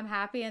making and I'm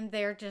happy and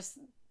they're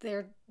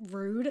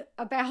rude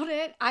about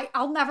it,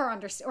 I'll never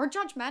understand, or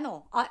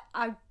judgmental.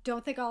 I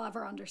don't think I'll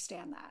ever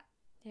understand that.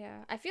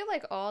 Yeah, I feel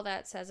like all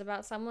that says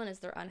about someone is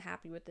they're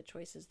unhappy with the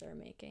choices they're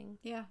making.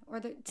 Yeah, or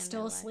they're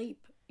still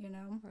asleep,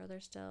 Or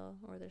they're still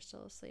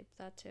asleep,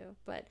 that too.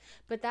 But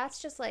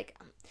that's just like,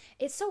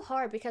 it's so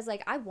hard, because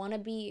like I want to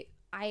be,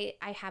 I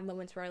have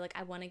moments where like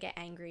I want to get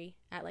angry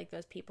at like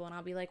those people, and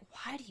I'll be like,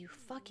 why do you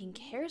fucking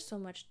care so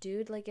much,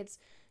 dude? Like it's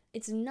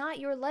not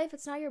your life,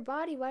 it's not your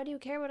body. Why do you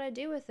care what I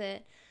do with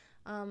it?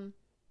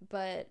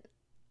 But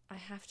I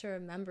have to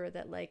remember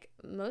that like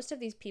most of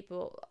these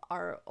people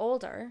are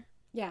older.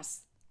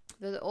 Yes.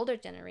 They're the older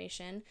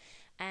generation,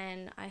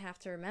 and I have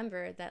to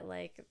remember that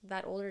like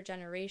that older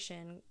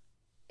generation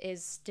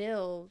is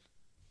still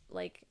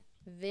like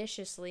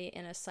viciously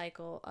in a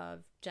cycle of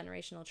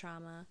generational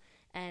trauma,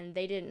 and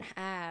they didn't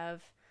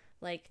have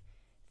like,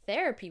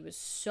 therapy was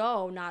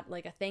so not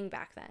like a thing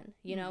back then,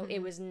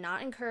 It was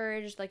not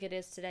encouraged like it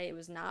is today. It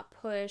was not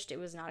pushed, it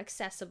was not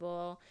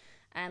accessible,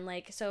 and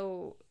like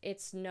so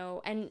it's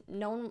no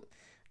one,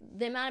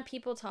 the amount of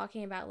people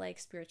talking about like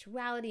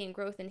spirituality and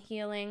growth and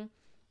healing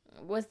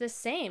was the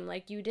same.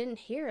 Like you didn't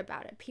hear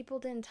about it, people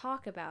didn't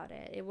talk about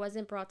it, it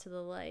wasn't brought to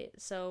the light.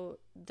 So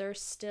they're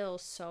still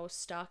so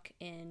stuck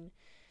in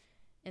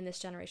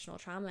this generational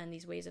trauma and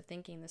these ways of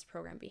thinking, this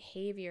programmed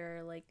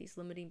behavior, like these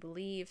limiting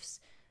beliefs,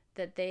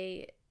 that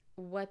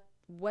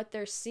what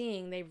they're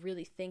seeing they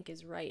really think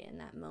is right in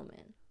that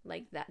moment.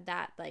 Like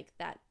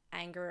that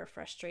anger or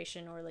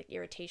frustration or like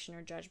irritation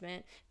or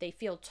judgment, they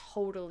feel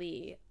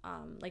totally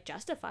like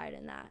justified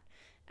in that.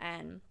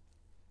 And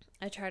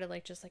I try to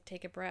like just like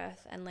take a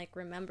breath and like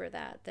remember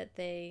that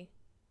they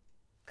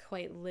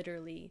quite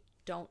literally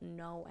don't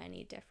know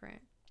any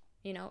different.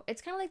 You know,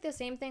 it's kind of like the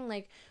same thing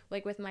like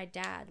with my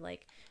dad.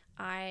 Like,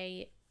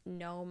 I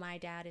know my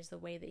dad is the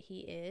way that he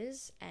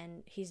is,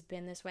 and he's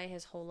been this way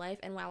his whole life.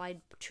 And while I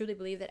truly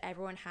believe that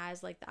everyone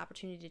has like the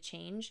opportunity to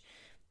change,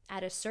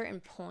 at a certain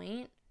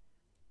point,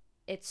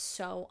 it's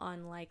so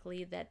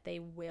unlikely that they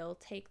will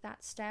take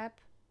that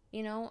step,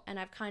 you know? And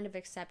I've kind of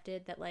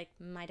accepted that, like,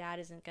 my dad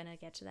isn't gonna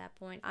get to that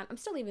point. I'm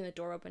still leaving the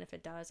door open if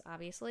it does,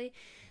 obviously,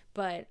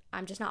 but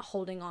I'm just not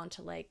holding on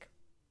to, like,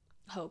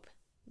 hope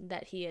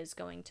that he is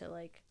going to,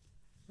 like,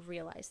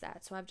 realize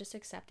that. So I've just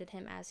accepted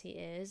him as he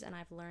is, and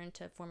I've learned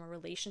to form a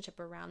relationship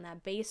around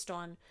that based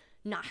on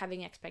not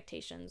having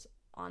expectations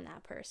on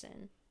that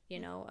person, you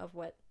know, of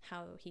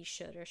how he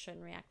should or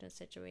shouldn't react in a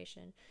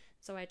situation.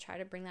 So I try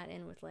to bring that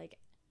in with, like,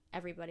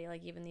 everybody,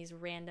 like even these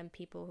random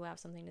people who have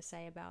something to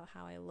say about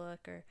how I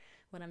look or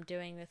what I'm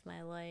doing with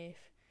my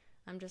life.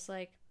 I'm just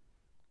like,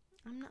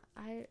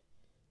 I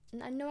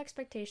no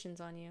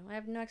expectations on you. I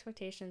have no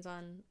expectations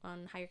on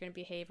how you're going to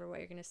behave or what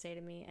you're going to say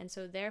to me. And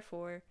so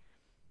therefore,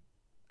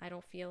 I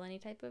don't feel any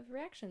type of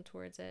reaction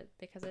towards it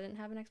because I didn't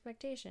have an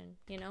expectation,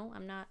 you know?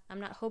 I'm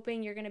not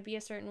hoping you're going to be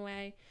a certain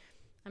way.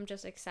 I'm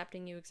just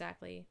accepting you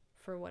exactly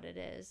for what it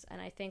is.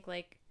 And I think,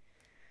 like,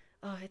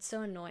 oh, it's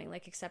so annoying.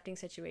 Like, accepting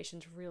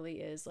situations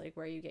really is, like,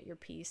 where you get your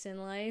peace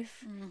in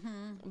life.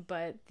 Mm-hmm.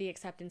 But the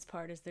acceptance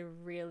part is the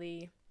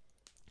really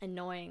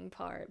annoying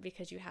part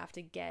because you have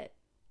to get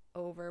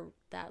over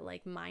that,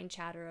 like, mind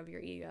chatter of your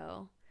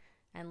ego.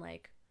 And,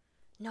 like,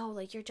 no,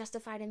 like, you're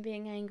justified in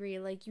being angry.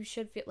 Like, you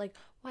should feel, like,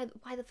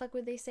 why the fuck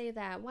would they say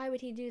that? Why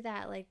would he do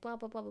that? Like, blah,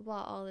 blah, blah, blah,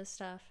 blah, all this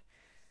stuff.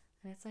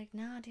 And it's like,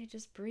 nah, dude,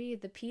 just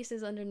breathe. The peace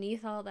is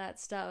underneath all that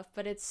stuff.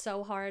 But it's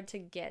so hard to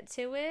get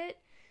to it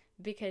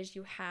because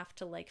you have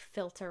to, like,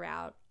 filter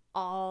out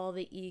all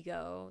the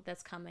ego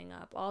that's coming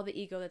up, all the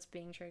ego that's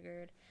being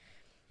triggered.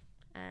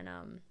 And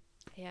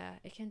yeah,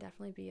 it can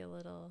definitely be a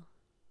little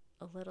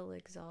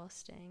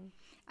exhausting.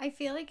 I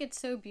feel like it's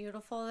so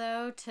beautiful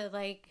though to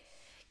like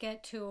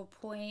get to a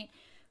point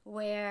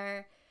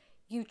where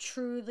you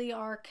truly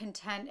are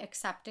content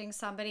accepting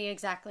somebody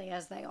exactly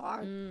as they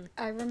are.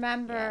 I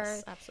remember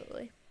Yes,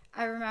 absolutely.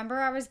 I remember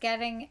I was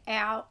getting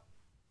out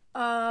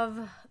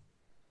of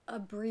a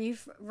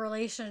brief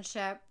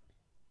relationship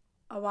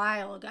a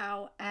while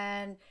ago,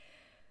 and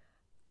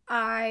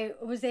I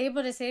was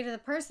able to say to the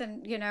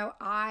person, you know,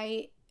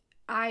 I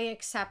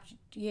accept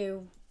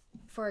you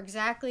for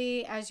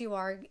exactly as you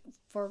are,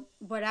 for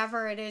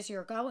whatever it is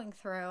you're going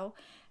through,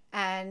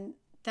 and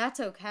that's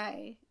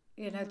okay.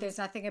 You know, there's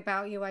nothing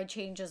about you I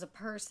change as a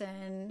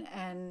person,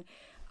 and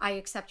I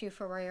accept you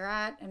for where you're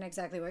at and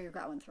exactly what you're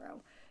going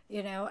through.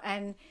 You know,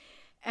 and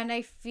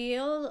I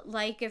feel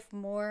like if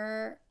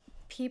more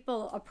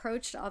people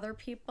approached other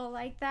people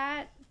like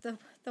that,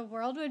 the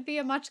world would be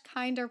a much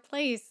kinder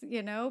place,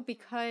 you know,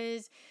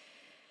 because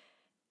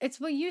it's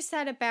what you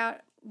said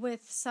about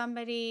with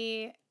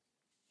somebody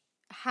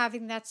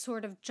having that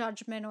sort of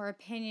judgment or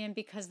opinion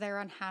because they're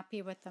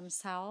unhappy with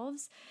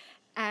themselves.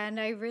 And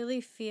I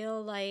really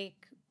feel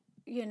like,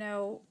 you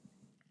know,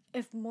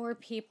 if more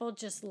people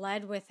just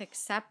led with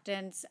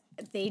acceptance,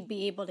 they'd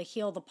be able to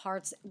heal the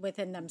parts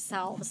within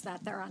themselves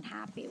that they're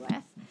unhappy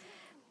with.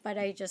 But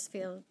I just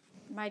feel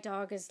my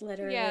dog is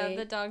literally... Yeah,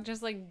 the dog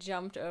just, like,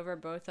 jumped over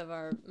both of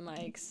our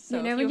mics. So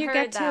you know, when you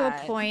get to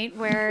a point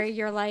where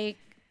you're like,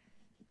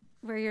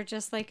 where you're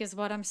just like, is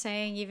what I'm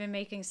saying even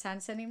making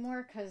sense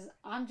anymore? Because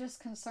I'm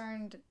just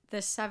concerned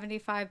this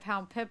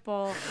 75-pound pit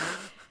bull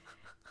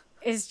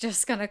is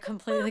just going to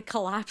completely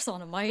collapse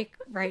on a mic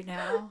right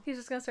now. He's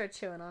just going to start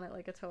chewing on it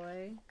like a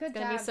toy. Good It's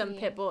going to be job, some Bean.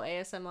 pit bull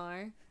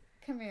ASMR.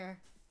 Come here.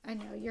 I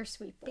know, you're a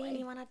sweet boy. Bean,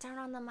 you want to turn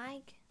on the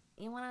mic?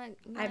 You want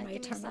to I might give me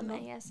turn on some the...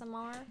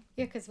 ASMR?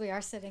 Yeah, because we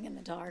are sitting in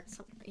the dark.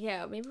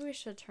 Yeah, maybe we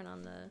should turn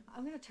on the...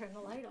 I'm going to turn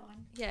the light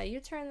on. Yeah, you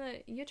turn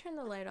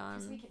the light on.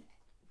 Because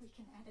we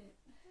can edit.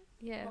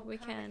 Yeah, Well, we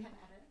kinda can. edit.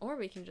 Or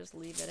we can just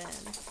leave it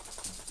in.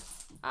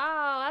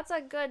 Oh, that's a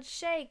good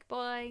shake,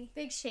 boy.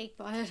 Big shake,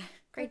 bud.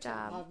 Great Good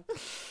job.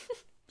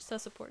 So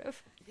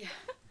supportive. Yeah.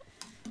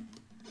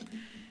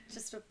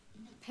 Just a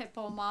pit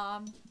bull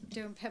mom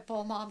doing pit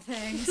bull mom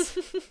things.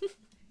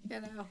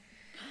 You know.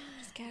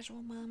 Just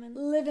casual mom and...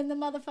 Living the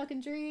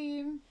motherfucking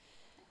dream.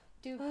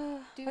 Do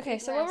Okay,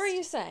 so what were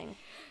you saying?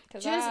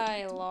 Because Just-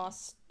 I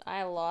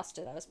lost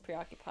it. I was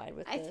preoccupied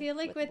with I feel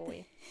like with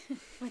Boy.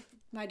 with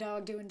my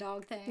dog doing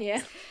dog things.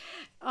 Yeah.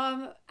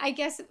 I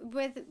guess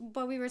with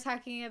what we were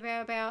talking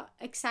about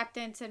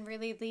acceptance and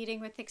really leading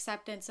with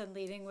acceptance and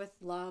leading with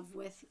love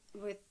with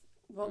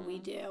what we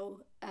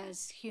do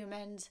as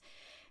humans,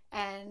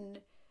 and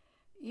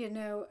you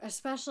know,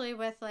 especially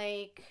with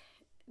like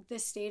the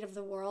state of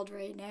the world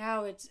right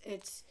now,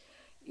 it's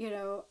you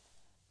know,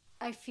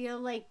 I feel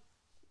like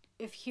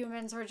if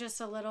humans were just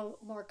a little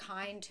more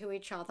kind to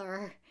each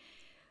other,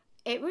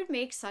 it would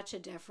make such a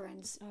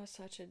difference. Oh,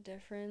 such a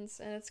difference.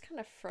 And it's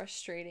kind of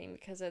frustrating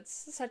because it's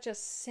such a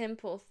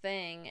simple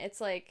thing. It's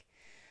like,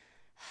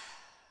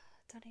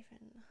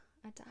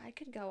 I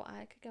could go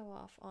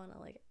off on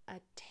a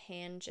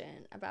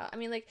tangent about, I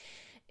mean, like,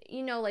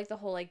 you know, like the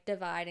whole like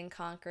divide and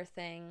conquer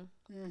thing,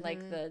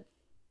 like the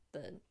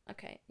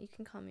okay, you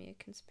can call me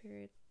a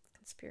conspiracy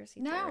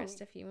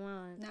theorist if you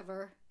want.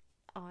 Never.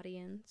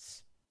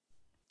 Audience.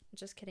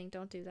 Just kidding,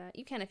 don't do that.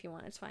 You can if you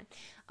want, it's fine.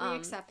 We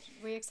accept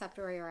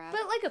where you're at.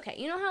 But like, okay,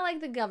 you know how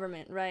like the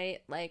government,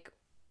 right? Like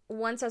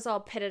wants us all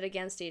pitted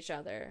against each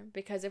other,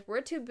 because if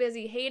we're too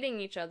busy hating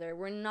each other,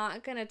 we're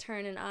not gonna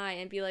turn an eye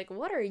and be like,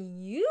 what are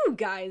you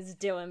guys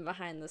doing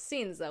behind the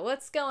scenes though?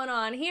 What's going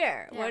on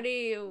here? Yeah.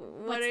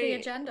 What's the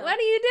agenda? What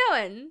are you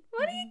doing?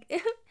 What are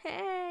you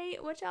hey,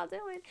 what y'all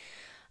doing?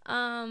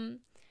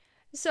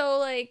 So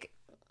like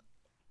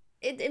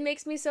it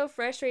makes me so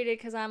frustrated,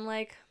 because I'm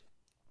like,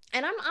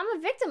 and I'm a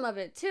victim of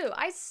it too.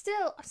 I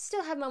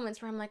still have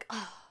moments where I'm like,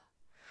 oh,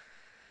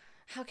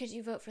 how could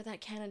you vote for that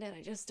candidate?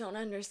 I just don't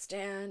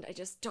understand.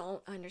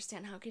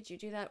 How could you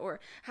do that? Or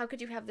how could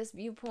you have this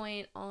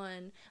viewpoint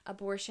on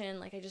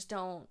abortion? Like, I just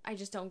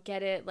don't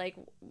get it. Like,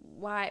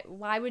 why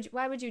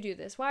would you do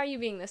this? Why are you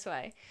being this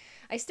way?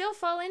 I still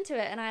fall into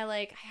it, and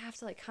I have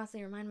to like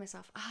constantly remind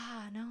myself,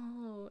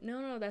 no,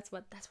 that's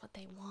what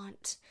they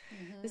want.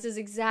 This is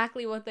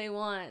exactly what they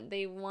want.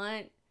 They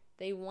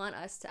want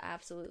us to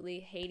absolutely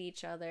hate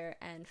each other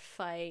and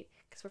fight,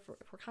 because if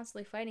we're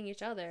constantly fighting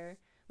each other,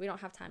 we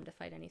don't have time to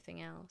fight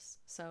anything else.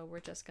 So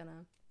we're just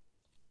gonna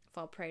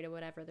fall prey to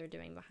whatever they're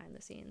doing behind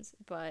the scenes.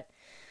 But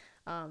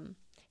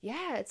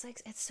yeah, it's like,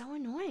 it's so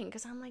annoying,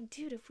 because I'm like,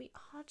 dude, if we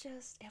all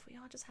just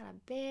had a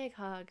big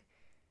hug,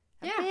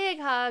 big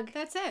hug,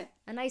 that's it.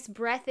 A nice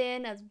breath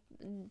in, a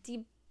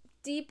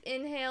deep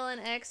inhale and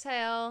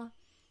exhale.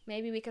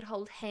 Maybe we could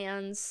hold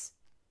hands.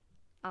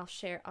 I'll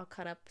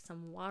cut up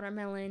some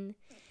watermelon.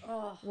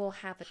 Oh, we'll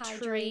have a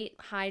treat.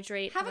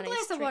 Hydrate. Have a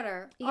glass of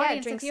water. Yeah,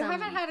 Audience, drink if you some.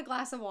 haven't had a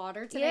glass of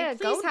water today,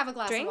 please have a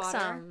glass of water.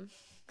 Some.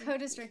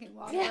 Coda's drinking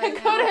water. Yeah, right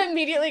Coda now.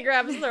 immediately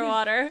grabs their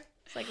water.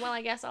 It's like, well,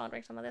 I guess I'll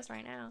drink some of this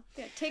right now.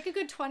 Yeah, take a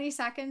good 20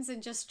 seconds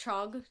and just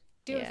chug.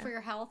 Do it for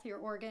your health, your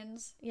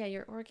organs. Yeah,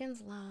 your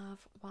organs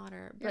love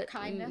water. Your but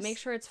kindness. Make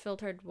sure it's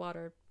filtered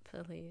water,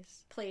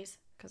 please. Please.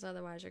 Because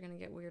otherwise you're going to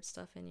get weird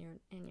stuff in your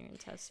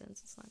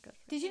intestines. It's not good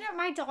for Did you know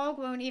my dog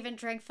won't even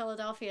drink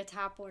Philadelphia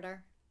tap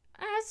water?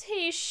 As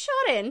he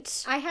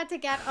shouldn't. I had to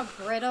get a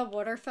Brita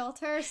water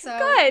filter so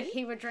Good.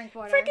 he would drink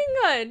water.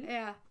 Freaking good.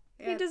 Yeah.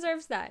 He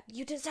deserves that.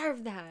 You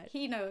deserve that.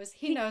 He knows.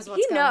 He knows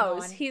what's going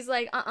on. He's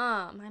like,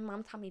 my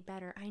mom taught me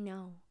better. I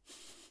know.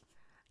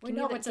 We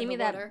know what's in the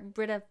water. Give me that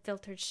Brita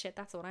filtered shit.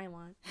 That's what I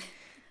want.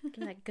 Give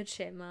me that good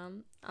shit,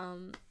 Mom.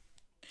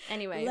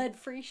 Anyway.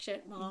 Lead-free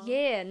shit, Mom.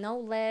 Yeah, no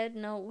lead,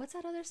 no... What's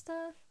that other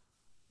stuff?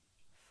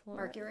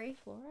 Mercury?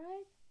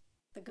 Fluoride?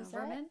 The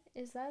government?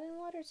 Is that in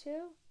water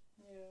too?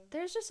 Yeah.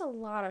 There's just a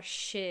lot of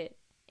shit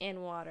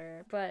in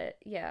water. But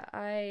yeah,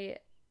 I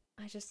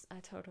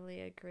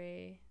totally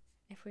agree.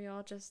 If we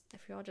all just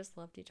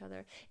loved each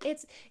other.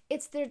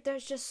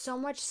 There's just so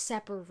much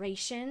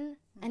separation.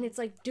 And it's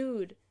like,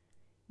 dude,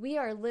 we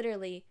are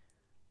literally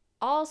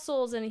all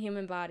souls in a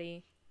human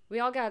body. We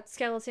all got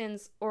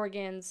skeletons,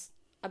 organs,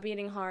 a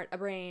beating heart, a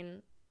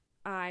brain,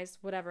 eyes,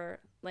 whatever.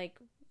 Like,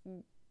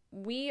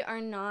 we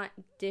are not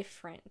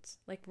different.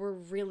 Like, we're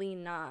really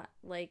not.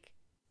 Like,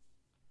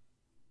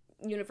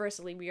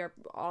 universally, we are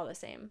all the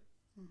same.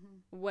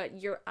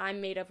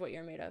 I'm made of what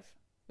you're made of.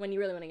 When you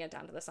really want to get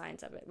down to the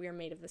science of it, we are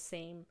made of the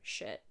same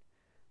shit.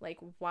 Like,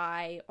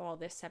 why all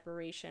this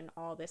separation,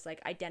 all this,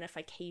 like,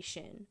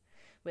 identification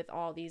with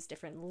all these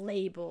different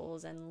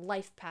labels and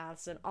life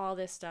paths and all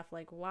this stuff?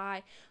 Like,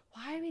 why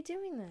are we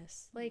doing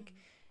this? Like,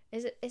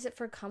 is it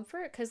for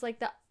comfort? Because,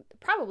 like, it's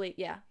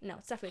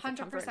definitely for 100%,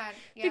 comfort.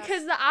 yes.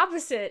 Because the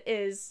opposite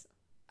is,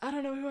 I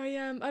don't know who I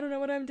am, I don't know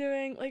what I'm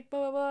doing, like,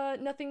 blah, blah,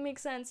 blah, nothing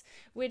makes sense,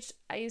 which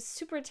is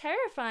super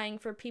terrifying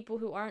for people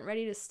who aren't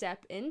ready to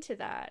step into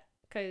that.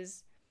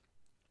 Because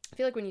I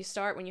feel like when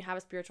you have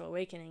a spiritual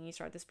awakening, you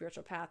start the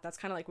spiritual path, that's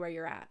kind of like where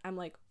you're at. I'm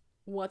like,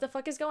 what the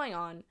fuck is going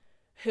on?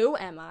 Who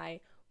am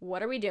I?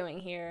 What are we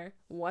doing here?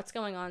 What's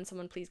going on?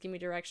 Someone please give me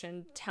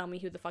direction. Tell me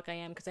who the fuck I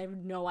am, because I have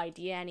no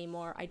idea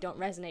anymore. I don't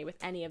resonate with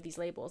any of these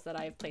labels that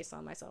I have placed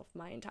on myself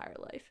my entire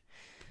life.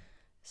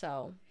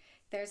 So.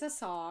 There's a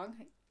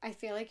song. I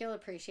feel like you'll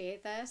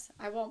appreciate this.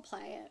 I won't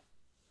play it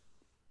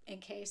in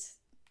case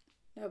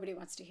nobody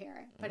wants to hear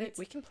it. But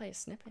we can play a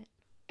snippet.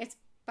 It's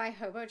by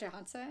Hobo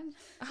Johnson.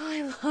 Oh,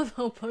 I love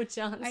Hobo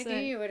Johnson. I knew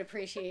you would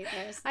appreciate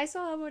this. I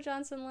saw Hobo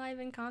Johnson live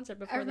in concert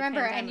before I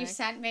remember, the pandemic.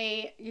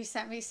 and you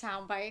sent me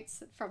sound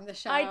bites from the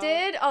show. I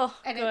did? Oh,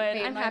 and good.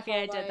 I'm happy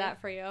I did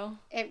that for you.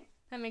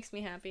 That makes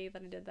me happy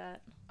that I did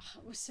that.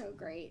 It was so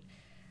great.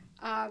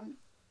 I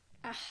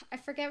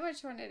forget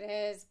which one it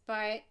is,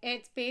 but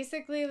it's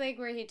basically like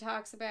where he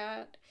talks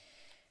about,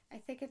 I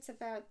think it's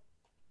about,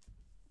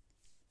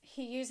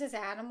 he uses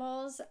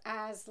animals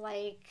as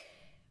like,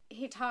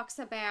 he talks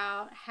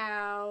about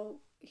how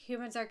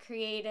humans are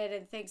created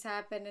and things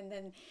happen, and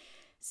then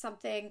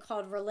something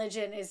called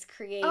Religion is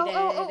created.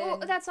 Oh,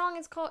 that song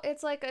is called,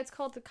 it's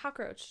called the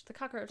Cockroach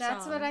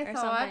That's song what I or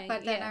thought, something.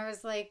 but then I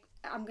was like,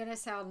 I'm gonna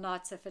sound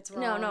nuts if it's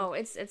wrong. No,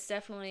 it's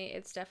definitely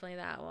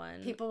that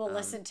one. People will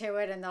listen to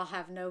it and they'll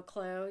have no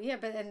clue. Yeah,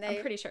 but then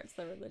I'm pretty sure it's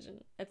the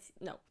Religion. It's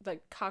the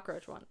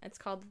Cockroach one. It's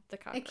called the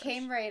Cockroach. It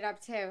came right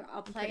up too.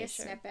 I'll play a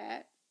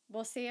snippet.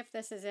 We'll see if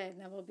this is it,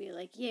 and then we'll be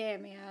like, yeah,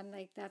 man,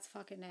 like that's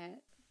fucking it.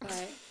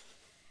 But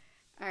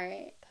all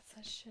right, that's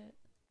that shit.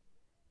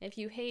 If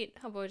you hate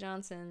Hobo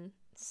Johnson,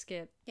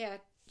 skip.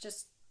 Yeah,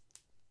 just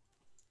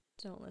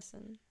don't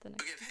listen.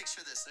 Okay,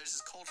 picture this. There's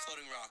this cold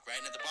floating rock, right?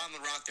 And at the bottom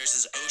of the rock, there's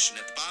this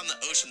ocean. At the bottom of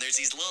the ocean, there's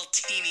these little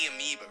teeny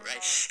amoeba, right?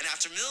 And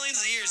after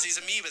millions of years,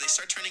 these amoeba, they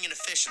start turning into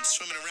fish and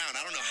swimming around.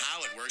 I don't know how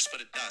it works, but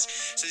it does.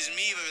 So these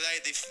amoeba,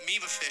 the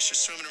amoeba fish are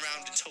swimming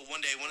around until one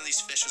day one of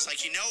these fish was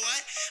like, you know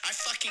what? I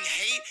fucking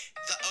hate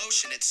the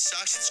ocean. It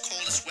sucks. It's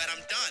cold. It's wet.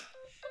 I'm done.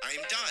 I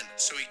am done.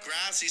 So he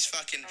grabs these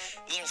fucking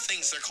little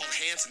things, they're called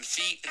hands and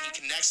feet, and he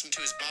connects them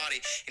to his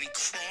body, and he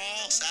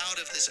crawls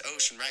out of this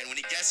ocean, right? And when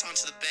he gets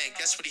onto the bank,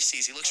 guess what he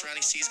sees? He looks around,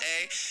 he sees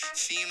a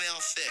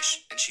female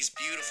fish, and she's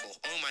beautiful.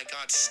 Oh my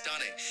God,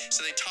 stunning.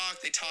 So they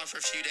talk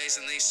for a few days,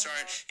 and they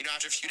start,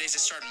 after a few days,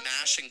 they start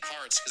mashing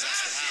parts, because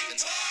that's what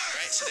happens,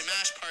 right? So they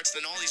mash parts,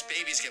 and then all these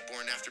babies get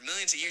born. And after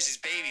millions of years,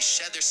 these babies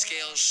shed their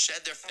scales,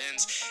 shed their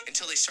fins,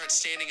 until they start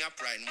standing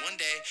upright. And one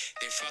day,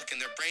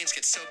 their brains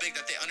get so big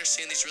that they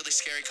understand these really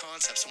scary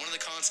concepts. And one of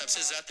the concepts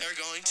is that they're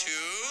going to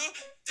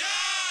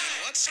die.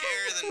 And what's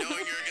scarier than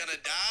knowing you're gonna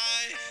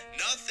die?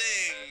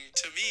 Nothing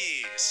to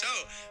me. So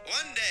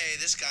one day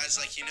this guy's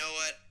like, you know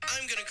what?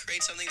 I'm gonna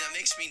create something that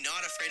makes me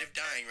not afraid of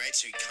dying, right?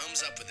 So he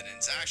comes up with it, and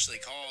it's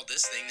actually called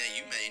this thing that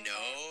you may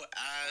know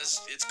as,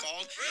 it's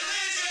called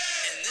religion.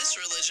 And this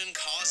religion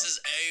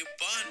causes a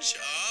bunch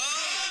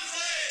of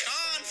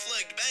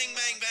conflict. Bang,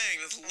 bang, bang.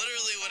 That's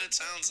literally what it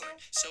sounds like.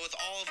 So with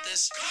all of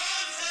this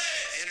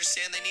conflict, I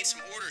understand they need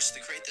some orders to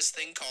create this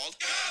thing called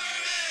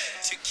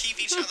government to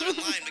keep each other in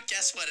line. But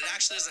guess what? It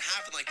actually doesn't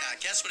happen like that.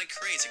 Guess what it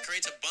creates? It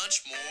creates a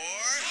bunch more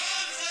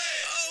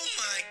conflict. Oh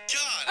my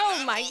God.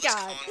 Oh my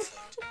God.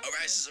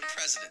 Arises a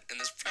president, and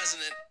this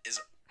president is.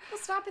 We'll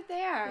stop it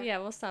there. Yeah,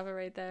 we'll stop it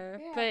right there.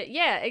 Yeah. But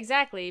yeah,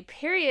 exactly.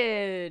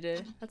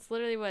 Period. That's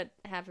literally what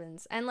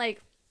happens. And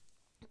like,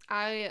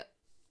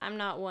 I'm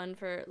not one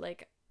for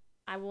like,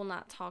 I will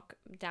not talk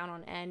down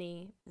on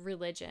any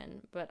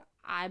religion, but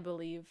I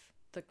believe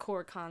the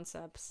core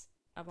concepts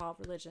of all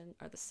religion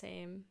are the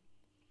same.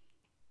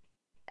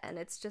 And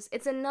it's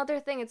another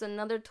thing. It's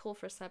another tool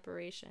for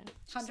separation.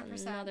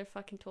 100%. Another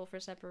fucking tool for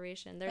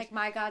separation. Like,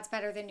 my God's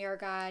better than your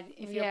God.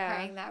 If you're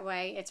praying that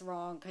way, it's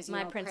wrong because you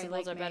my don't principles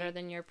pray are like better me.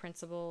 than your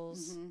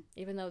principles. Mm-hmm.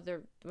 Even though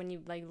when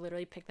you like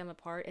literally pick them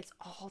apart, it's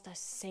all the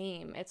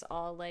same. It's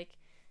all like,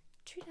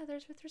 treat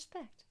others with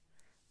respect.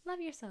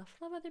 Love yourself.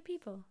 Love other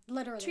people.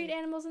 Literally. Treat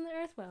animals in the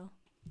earth well.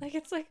 Like,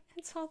 it's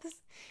all this.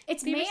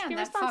 It's man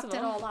that fucked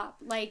it all up.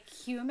 Like,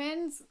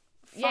 humans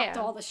fucked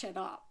all the shit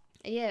up.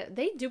 Yeah,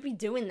 they do be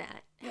doing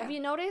that. Yeah. Have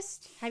you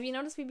noticed?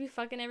 We be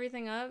fucking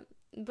everything up?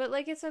 But,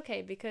 like, it's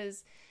okay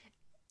because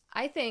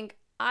I think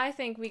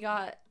we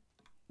got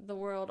the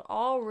world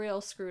all real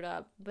screwed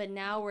up, but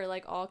now we're,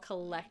 like, all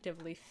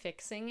collectively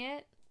fixing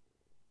it.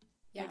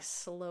 Yeah. Like,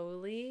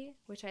 slowly,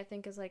 which I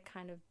think is, like,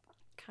 kind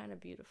of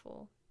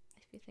beautiful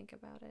if you think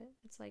about it.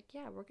 It's like,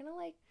 yeah, we're gonna,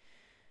 like...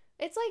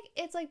 It's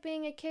like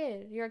being a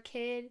kid. You're a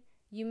kid,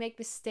 you make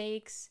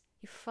mistakes,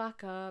 you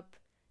fuck up,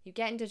 you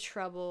get into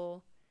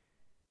trouble...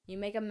 You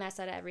make a mess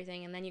out of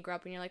everything, and then you grow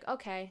up and you're like,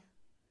 okay,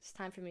 it's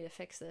time for me to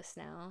fix this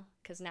now,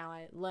 because now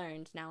I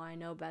learned, now I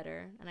know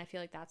better. And I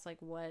feel like that's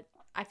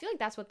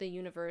what the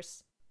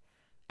universe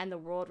and the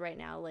world right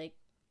now, like,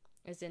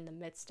 is in the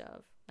midst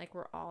of. Like,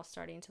 we're all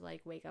starting to,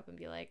 like, wake up and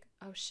be like,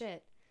 oh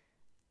shit,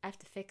 I have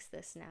to fix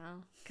this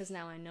now, because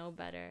now I know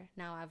better.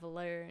 Now I've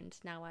learned.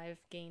 Now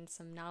I've gained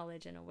some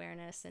knowledge and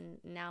awareness, and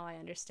now I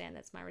understand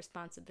that's my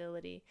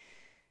responsibility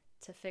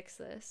to fix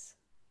this.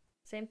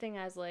 Same thing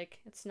as, like,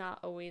 it's not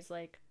always,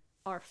 like,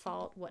 our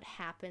fault what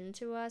happened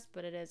to us,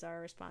 but it is our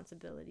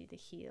responsibility to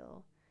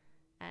heal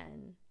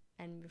and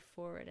move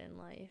forward in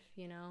life,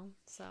 you know?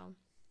 So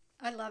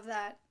I love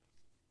that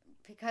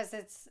because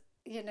it's,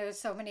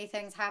 so many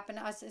things happen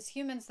to us as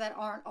humans that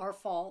aren't our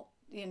fault,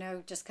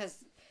 just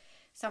because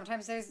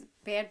sometimes there's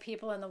bad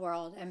people in the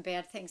world and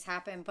bad things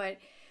happen, but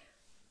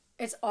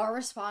it's our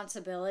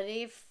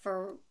responsibility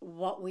for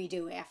what we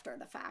do after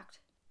the fact.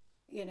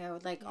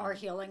 Our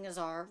healing is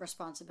our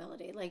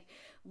responsibility. Like,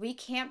 we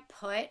can't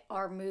put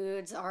our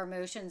moods, our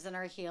emotions, and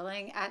our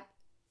healing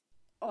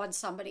on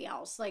somebody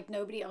else. Like,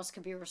 nobody else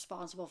could be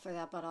responsible for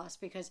that but us,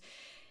 because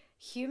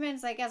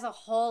humans, like, as a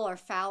whole are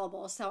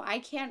fallible. So I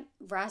can't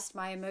rest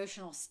my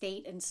emotional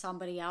state in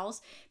somebody else,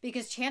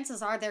 because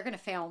chances are they're going to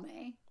fail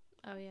me.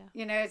 Oh,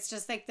 yeah. It's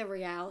just, like, the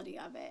reality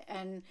of it.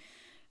 And,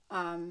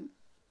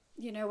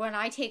 when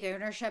I take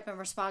ownership and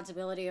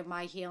responsibility of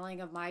my healing,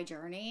 of my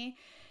journey...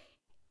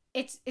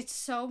 It's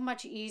so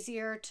much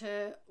easier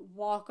to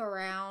walk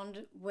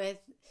around with,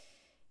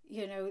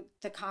 you know,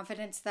 the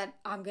confidence that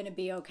I'm going to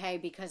be okay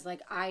because,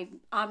 like,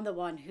 I'm the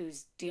one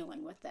who's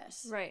dealing with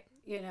this. Right.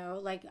 You know,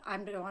 like, I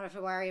don't have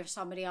to worry if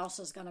somebody else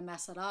is going to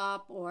mess it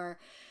up or,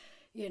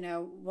 you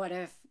know, what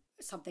if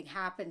something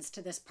happens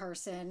to this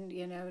person,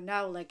 you know,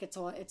 no, like, it's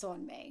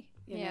on me.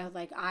 You know,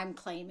 like, I'm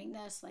claiming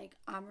this, like,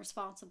 I'm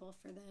responsible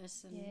for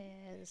this. And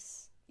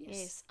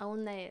Yes.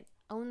 Own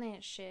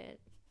that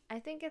shit. I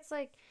think it's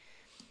like,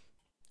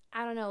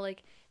 I don't know,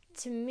 like,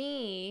 to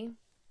me,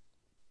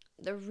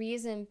 the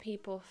reason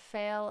people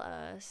fail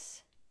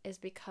us is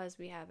because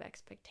we have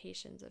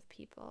expectations of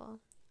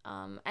people.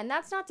 And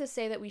that's not to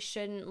say that we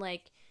shouldn't,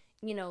 like,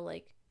 you know,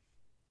 like,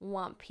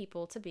 want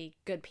people to be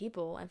good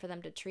people and for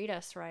them to treat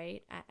us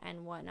right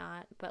and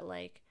whatnot. But,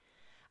 like,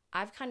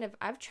 I've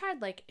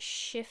tried, like,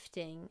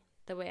 shifting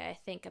the way I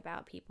think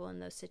about people in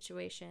those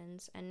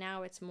situations. And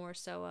now it's more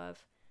so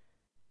of,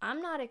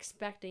 I'm not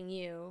expecting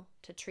you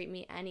to treat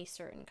me any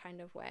certain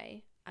kind of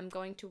way. I'm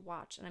going to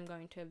watch and I'm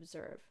going to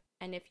observe.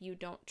 And if you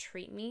don't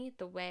treat me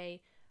the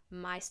way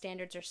my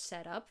standards are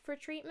set up for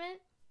treatment,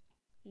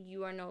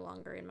 you are no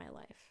longer in my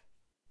life.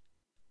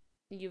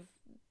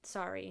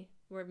 Sorry,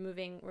 we're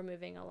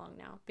moving along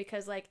now.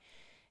 Because, like,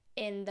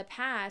 in the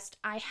past,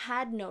 I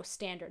had no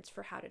standards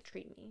for how to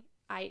treat me.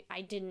 I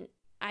didn't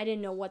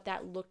know what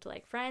that looked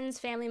like. Friends,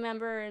 family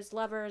members,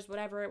 lovers,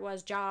 whatever it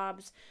was,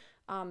 jobs.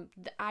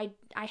 I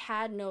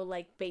had no,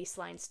 like,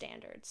 baseline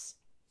standards.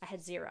 I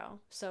had zero.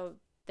 So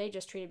they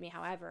just treated me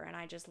however, and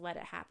I just let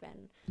it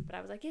happen. But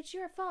I was like, it's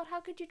your fault. How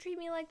could you treat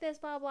me like this?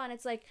 Blah, blah. And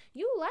it's like,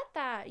 you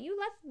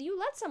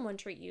let someone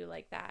treat you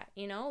like that,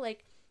 you know?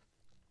 Like,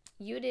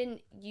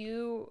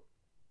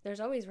 there's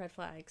always red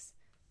flags.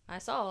 I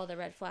saw all the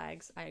red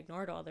flags. I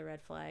ignored all the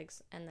red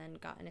flags and then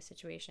got in a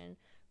situation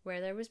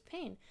where there was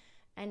pain.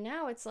 And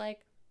now it's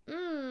like,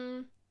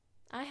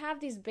 I have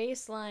these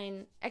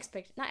baseline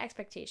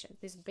expectations,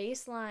 this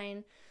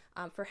baseline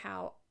for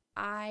how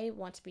I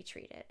want to be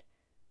treated.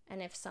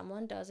 And if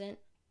someone doesn't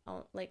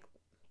own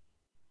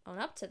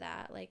up to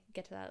that, like,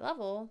 get to that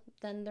level,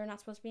 then they're not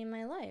supposed to be in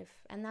my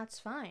life. And that's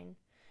fine.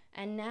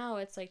 And now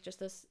it's like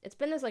it's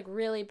been this, like,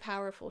 really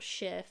powerful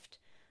shift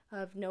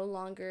of no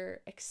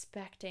longer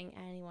expecting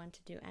anyone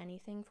to do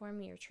anything for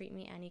me or treat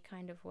me any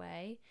kind of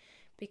way.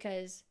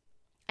 Because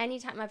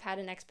anytime I've had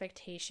an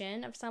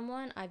expectation of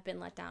someone, I've been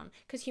let down.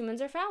 Because humans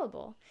are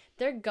fallible.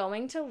 They're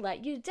going to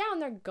let you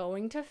down. They're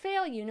going to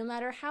fail you no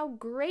matter how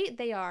great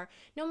they are.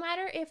 No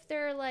matter if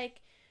they're,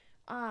 like,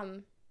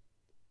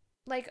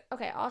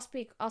 okay, I'll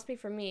speak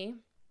for me.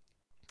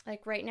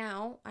 Like, right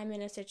now, I'm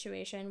in a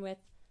situation with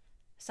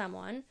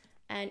someone,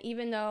 and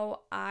even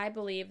though I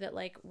believe that,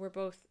 like, we're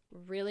both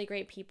really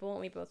great people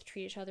and we both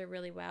treat each other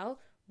really well,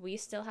 we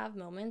still have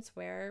moments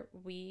where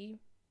we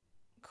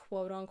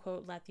quote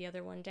unquote let the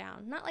other one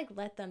down. Not like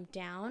let them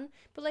down,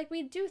 but, like,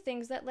 we do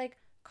things that, like,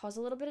 cause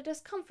a little bit of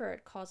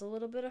discomfort, cause a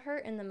little bit of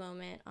hurt in the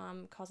moment,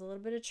 cause a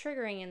little bit of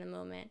triggering in the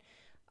moment.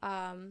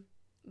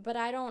 But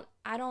I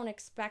don't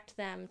expect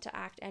them to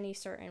act any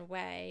certain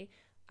way.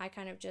 I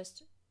kind of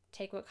just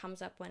take what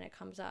comes up when it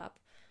comes up.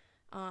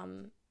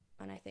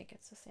 And I think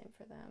it's the same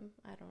for them.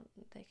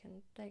 They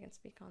can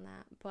speak on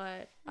that.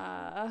 But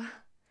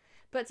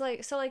it's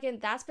like, so, like,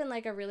 that's been,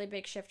 like, a really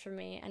big shift for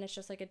me. And it's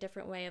just, like, a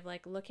different way of,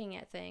 like, looking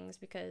at things,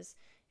 because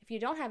if you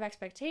don't have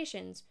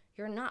expectations,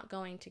 you're not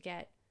going to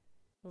get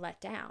let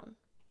down.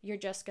 You're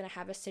just going to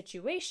have a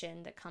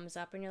situation that comes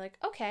up and you're like,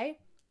 okay,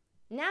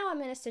 now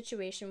I'm in a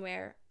situation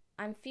where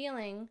I've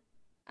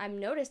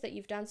noticed that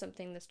you've done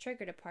something that's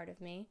triggered a part of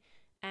me,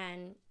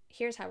 and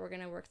here's how we're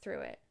going to work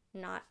through it.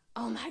 Not,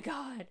 oh my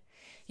God,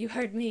 you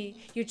hurt me,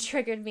 you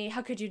triggered me,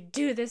 how could you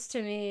do this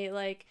to me?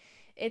 Like,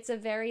 it's a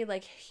very,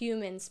 like,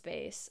 human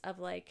space of,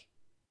 like,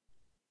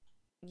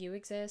 you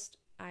exist,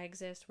 I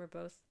exist, we're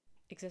both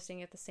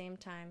existing at the same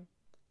time.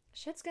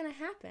 Shit's gonna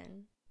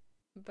happen.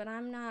 But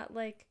I'm not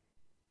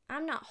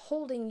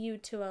holding you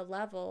to a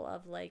level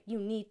of, like, you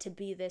need to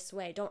be this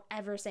way. Don't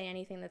ever say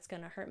anything that's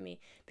gonna hurt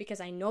me,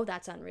 because I know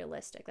that's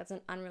unrealistic. That's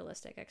an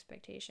unrealistic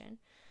expectation.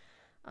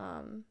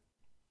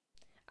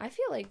 I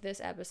feel like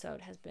this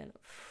episode has been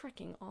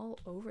freaking all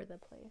over the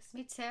place.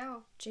 Me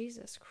too.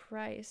 Jesus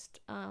Christ.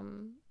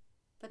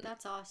 But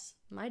that's us.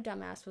 My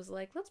dumbass was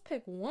like, let's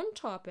pick one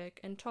topic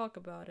and talk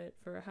about it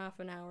for a half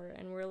an hour.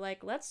 And we're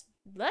like, let's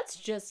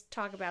just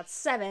talk about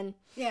 7.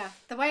 Yeah,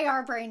 the way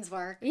our brains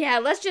work. Yeah,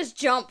 let's just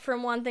jump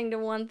from one thing to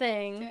one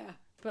thing. Yeah.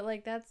 But,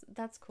 like,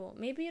 that's cool.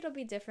 Maybe it'll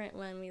be different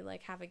when we,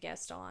 like, have a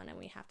guest on and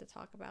we have to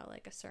talk about,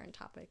 like, a certain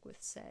topic with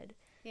said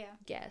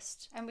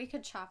guest. And we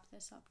could chop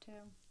this up, too.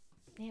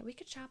 Yeah, we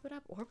could chop it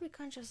up, or we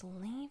could just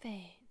leave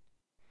it.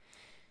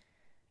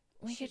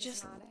 We could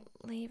just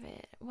leave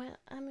it. Well,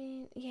 I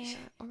mean, yeah,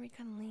 or we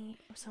could leave.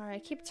 I'm sorry, I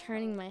keep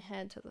turning my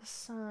head to the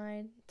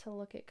side to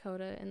look at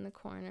Coda in the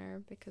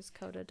corner, because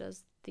Coda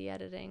does the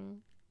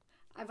editing.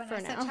 When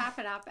I said chop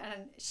it up,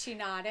 and she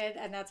nodded,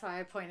 and that's why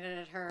I pointed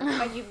at her.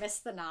 But you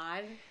missed the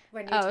nod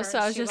when you turned. So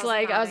I was just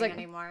like,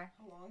 anymore.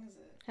 How long is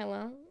it?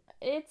 Hello?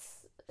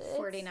 It's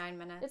 49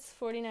 minutes. It's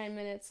 49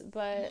 minutes,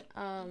 but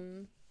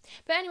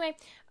But anyway,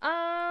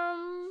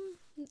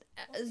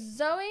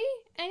 Zoe,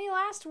 any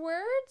last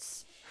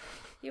words?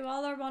 You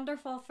all are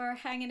wonderful for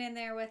hanging in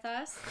there with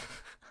us.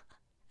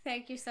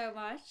 Thank you so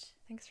much.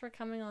 Thanks for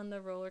coming on the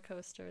roller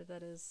coaster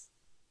that is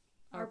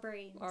Our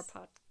brains. our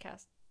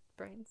podcast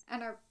brains.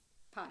 And our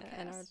podcast.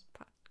 And our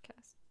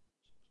podcast.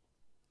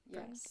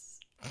 Yes.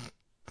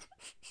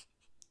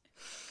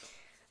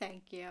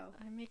 Thank you.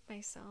 I make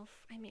myself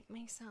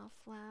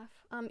laugh.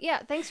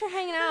 Yeah, thanks for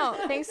hanging out.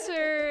 thanks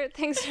for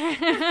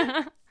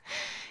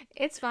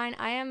It's fine.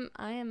 I am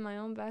my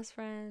own best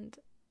friend.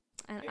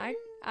 And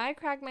I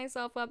crack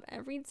myself up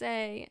every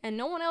day, and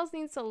no one else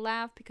needs to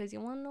laugh, because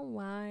you want to know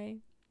why?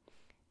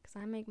 Because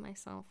I make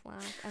myself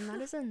laugh, and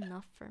that is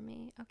enough for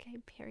me. Okay,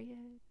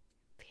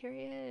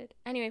 period.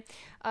 Anyway,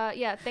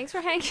 yeah, thanks for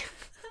hanging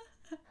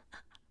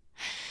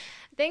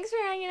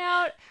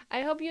out.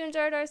 I hope you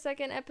enjoyed our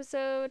second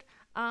episode.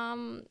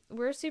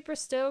 We're super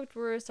stoked.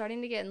 We're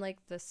starting to get in like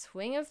the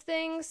swing of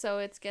things, so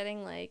it's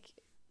getting like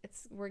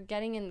we're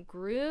getting in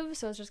groove,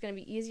 so it's just gonna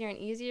be easier and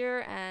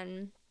easier,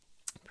 and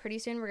pretty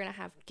soon we're gonna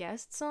have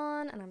guests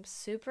on, and I'm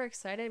super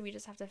excited. We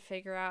just have to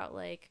figure out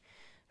like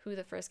who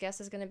the first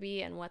guest is gonna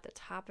be and what the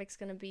topic's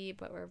gonna be,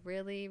 but we're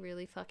really,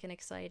 really fucking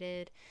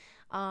excited.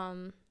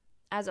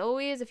 As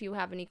always, if you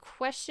have any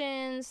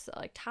questions,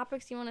 like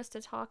topics you want us to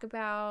talk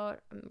about,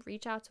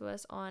 reach out to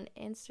us on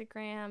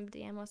Instagram,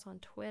 DM us on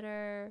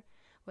Twitter,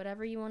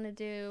 whatever you want to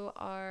do.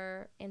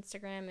 Our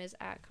Instagram is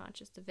at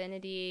Conscious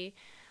Divinity.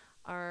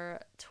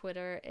 Our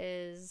Twitter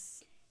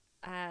is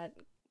at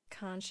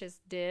Conscious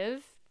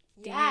Div.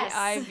 Yes.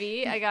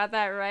 D-I-V. I got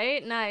that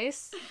right.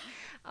 Nice.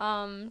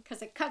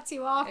 Because it cuts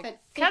you off at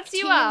 15 Cuts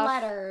you off.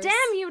 letters.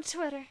 Damn you,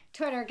 Twitter.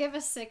 Twitter, give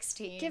us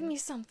 16. Give me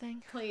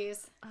something.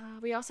 Please.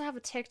 We also have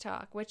a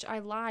TikTok, which I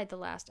lied the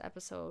last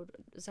episode.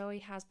 Zoe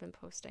has been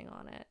posting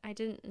on it. I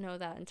didn't know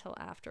that until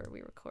after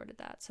we recorded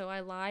that. So I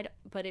lied,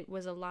 but it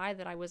was a lie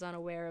that I was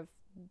unaware of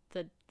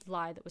the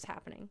lie that was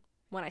happening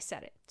when I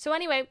said it. So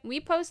anyway, we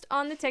post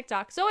on the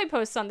TikTok. Zoe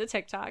posts on the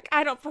TikTok.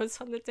 I don't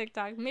post on the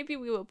TikTok. Maybe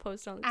we will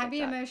post on the TikTok. Abby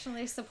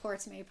emotionally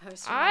supports me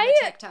posting on the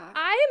TikTok.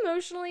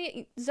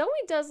 Zoe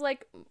does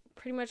like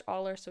pretty much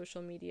all our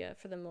social media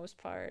for the most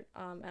part.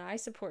 And I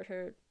support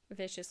her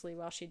viciously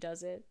while she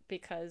does it,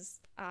 because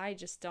I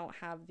just don't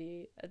have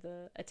the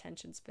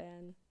attention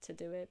span to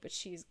do it, but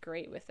she's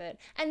great with it.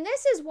 And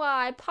this is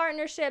why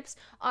partnerships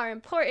are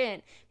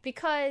important,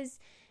 because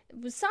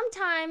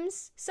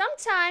sometimes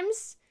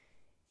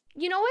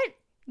you know what?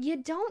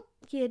 You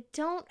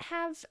don't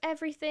have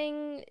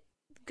everything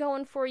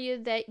going for you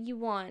that you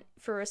want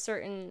for a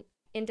certain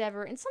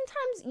endeavor, and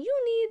sometimes you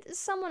need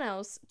someone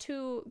else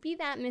to be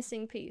that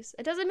missing piece.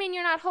 It doesn't mean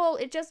you're not whole.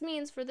 It just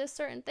means for this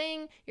certain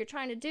thing you're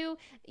trying to do,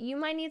 you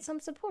might need some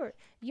support.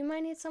 You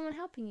might need someone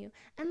helping you,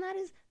 and that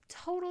is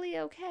totally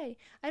okay.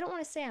 I don't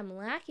want to say I'm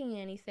lacking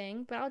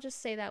anything, but I'll just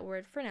say that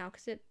word for now,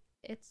 because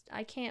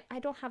I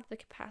don't have the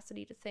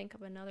capacity to think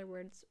of another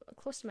word. It's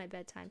close to my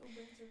bedtime.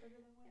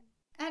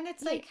 And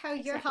it's like how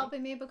you're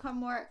helping me become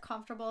more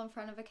comfortable in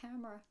front of a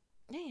camera.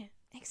 Yeah,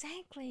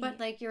 exactly. But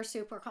like you're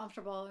super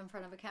comfortable in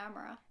front of a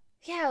camera.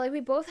 Yeah, like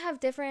we both have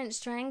different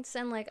strengths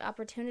and like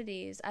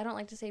opportunities. I don't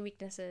like to say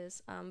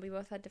weaknesses. We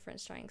both have different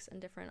strengths and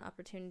different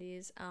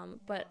opportunities.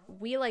 But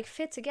we like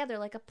fit together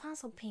like a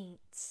puzzle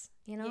piece,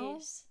 you know?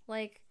 Yes.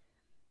 Like,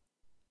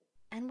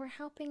 and we're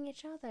helping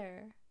each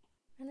other.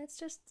 And it's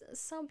just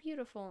so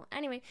beautiful.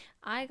 Anyway,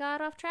 I got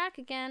off track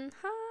again.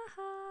 Ha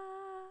ha.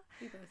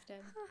 We both did.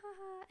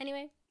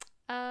 Anyway,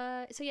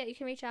 so yeah, you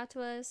can reach out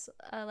to us.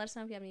 Let us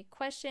know if you have any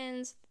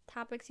questions,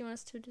 topics you want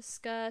us to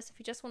discuss. If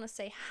you just want to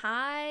say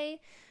hi,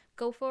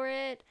 go for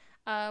it.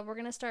 We're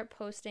gonna start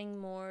posting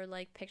more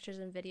like pictures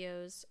and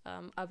videos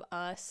of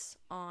us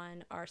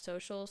on our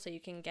socials, so you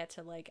can get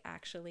to like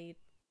actually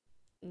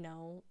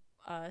know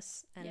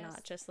us and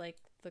not just like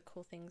the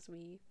cool things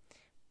we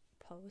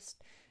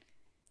post.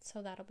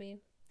 So that'll be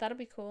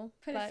cool.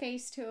 Put a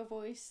face to a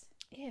voice.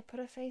 Yeah, put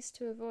a face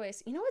to a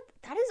voice. You know what?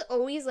 That is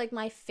always, like,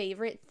 my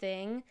favorite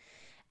thing.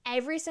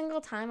 Every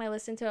single time I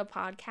listen to a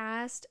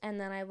podcast and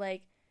then I,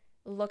 like,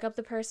 look up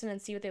the person and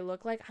see what they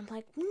look like, I'm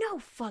like, no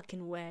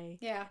fucking way.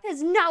 Yeah.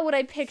 That's not what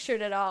I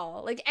pictured at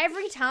all. Like,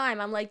 every time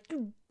I'm like,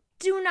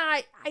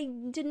 I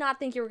did not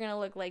think you were going to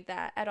look like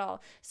that at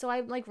all. So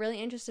I'm, like,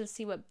 really interested to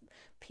see what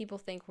people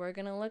think we're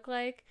going to look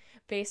like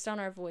based on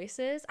our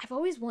voices. I've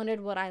always wondered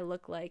what I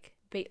look like.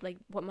 Like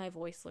what my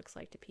voice looks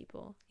like to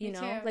people, you know,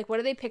 too. like what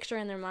do they picture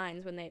in their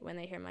minds when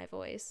they hear my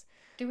voice?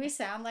 Do we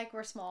sound like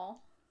we're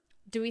small?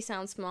 Do we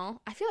sound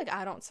small? I feel like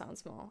I don't sound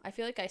small. I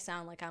feel like I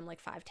sound like I'm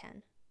like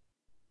 5'10",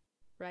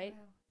 right?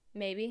 Wow.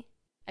 Maybe.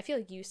 I feel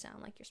like you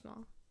sound like you're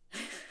small.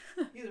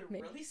 Either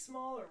really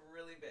small or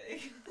really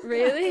big.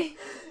 Really?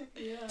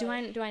 Yeah. Do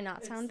I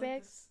not sound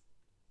big?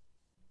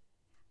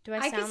 Do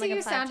I can see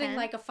you sounding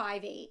like a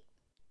 5'8".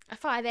 A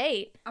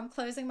 5'8"? I'm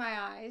closing my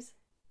eyes.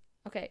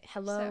 Okay,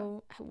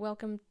 hello,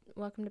 welcome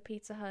to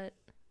Pizza Hut.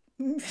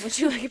 Would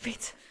you like a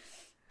pizza?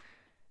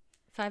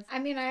 I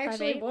mean, I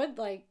actually would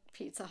like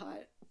Pizza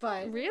Hut,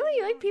 But Really?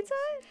 You like Pizza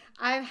Hut?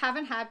 I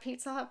haven't had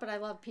Pizza Hut, but I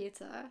love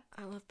pizza.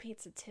 I love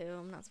pizza too.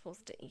 I'm not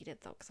supposed to eat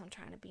it though because I'm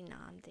trying to be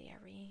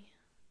non-dairy.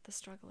 The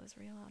struggle is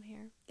real out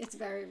here. It's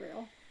very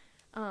real.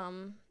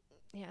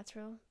 Yeah, it's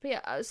real. But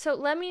yeah, so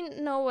let me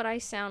know what I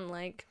sound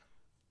like.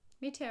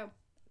 Me too.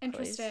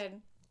 Interested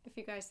if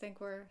you guys think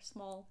we're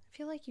small. I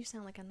feel like you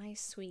sound like a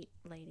nice, sweet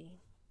lady.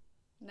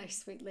 Nice,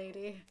 sweet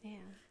lady. Yeah.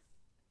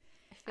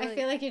 I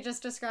feel like you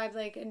just described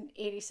like an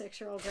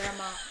 86-year-old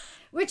grandma,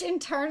 which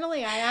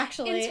internally I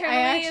actually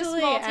a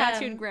small am,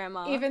 tattooed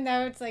grandma. Even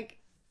though it's like,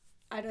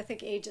 I don't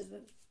think age is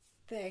the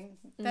thing.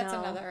 That's No.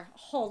 another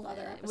whole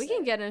nother episode. We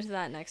can get into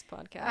that next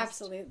podcast.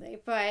 Absolutely,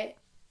 but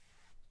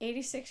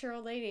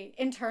 86-year-old lady.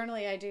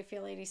 Internally, I do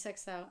feel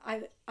 86 though.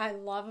 I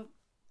love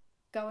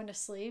going to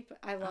sleep.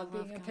 I love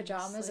being in going to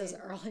pajamas as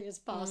sleep. early as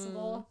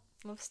possible.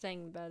 I love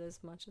staying in bed as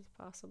much as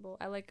possible.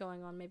 I like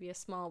going on maybe a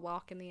small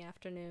walk in the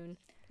afternoon.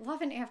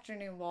 Love an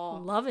afternoon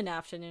walk. Love an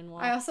afternoon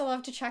walk. I also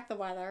love to check the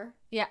weather.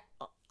 Yeah,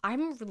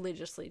 I'm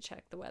religiously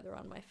check the weather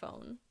on my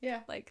phone. Yeah.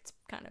 Like, it's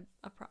kind of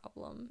a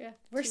problem. Yeah.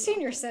 We're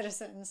senior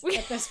citizens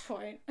at this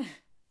point.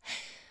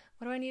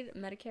 What do I need?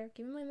 Medicare?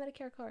 Give me my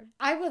Medicare card.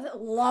 I would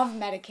love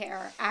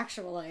Medicare,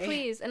 actually.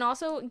 Please. And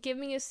also, give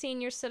me a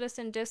senior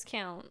citizen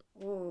discount.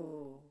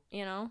 Ooh.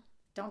 You know?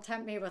 Don't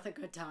tempt me with a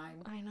good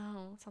time. I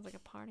know. Sounds like a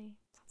party.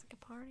 Sounds like a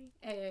party.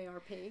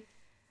 AARP.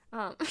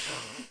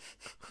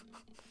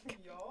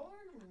 Y'all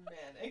are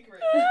manic right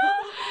now.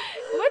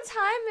 What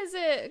time is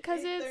it?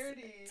 Because it's...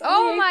 8:30.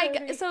 Oh my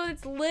 8:30. god. So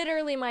it's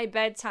literally my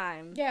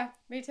bedtime. Yeah,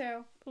 me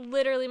too.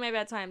 Literally my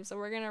bedtime. So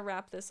we're gonna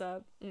wrap this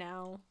up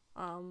now.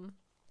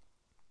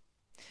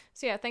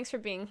 So yeah, thanks for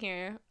being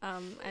here.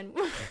 And That was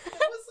like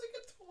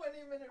a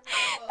 20-minute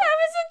wrap-up. that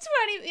was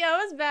a 20. Yeah,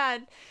 it was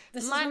bad.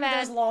 This My is one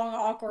bad. of those long,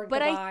 awkward But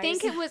goodbyes. I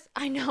think it was.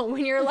 I know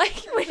when you're like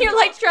trying,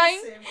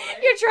 Same way.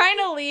 you're trying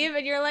to leave,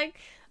 and you're like,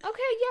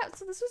 okay, yeah.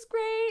 So this was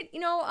great. You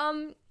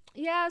know,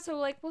 yeah. So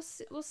like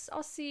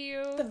I'll see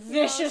you. The you know,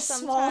 vicious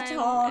small sometime.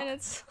 talk. And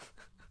it's.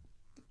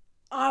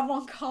 I'm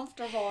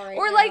uncomfortable right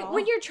Or now. like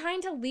when you're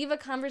trying to leave a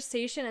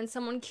conversation and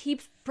someone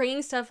keeps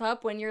bringing stuff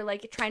up when you're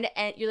like trying to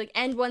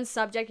end one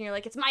subject and you're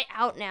like, it's my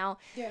out now.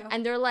 Yeah.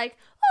 And they're like,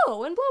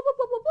 oh, and blah blah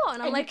blah blah blah,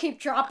 and I'm And like, you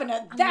keep dropping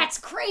it. That's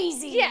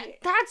crazy. yeah,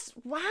 that's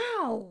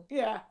wow.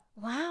 Yeah.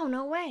 Wow,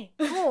 no way.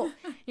 Cool.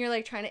 You're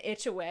like trying to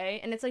itch away,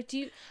 and it's like,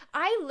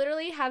 I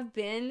literally have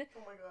been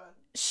Oh my god.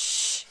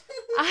 shh.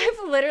 I've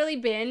literally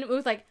been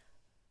with like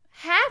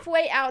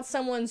halfway out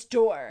someone's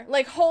door,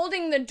 like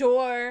holding the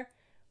door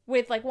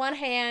with like one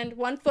hand,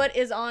 one foot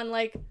is on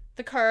like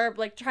the curb,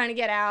 like trying to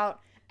get out,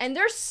 and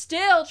they're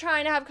still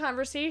trying to have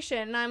conversation,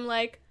 and I'm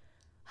like,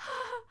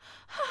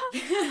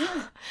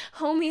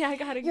 homie, I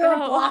gotta You're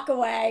go. a block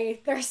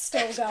away. They're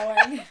still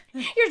going.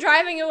 You're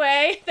driving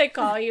away. They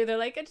call you. They're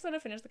like, I just want to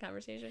finish the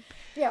conversation.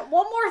 Yeah,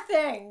 one more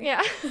thing.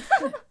 Yeah.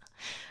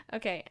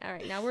 Okay. All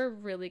right. Now we're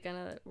really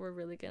gonna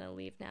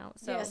leave now.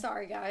 So Yeah,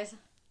 sorry guys.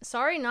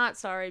 sorry, not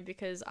sorry,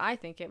 because I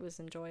think it was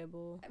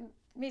enjoyable.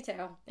 Me too.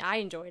 I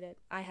enjoyed it.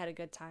 I had a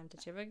good time.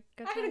 Did you have a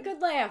good I time? had a good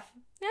laugh.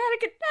 Yeah, I had a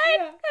good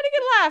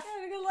laugh. I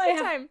had a good Good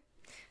laugh. time.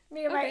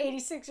 Me and my Okay.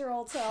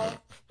 86-year-old self.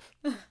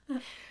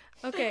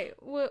 Okay.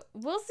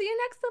 We'll see you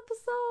next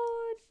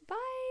episode.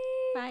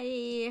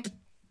 Bye.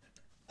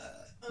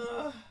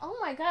 Ugh, Oh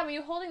my God, were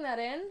you holding that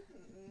in?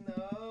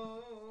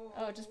 no.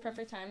 Oh, just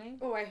perfect timing.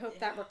 Oh, I hope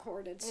that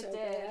recorded so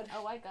bad.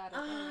 Oh, I got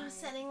it.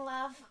 Sending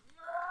love.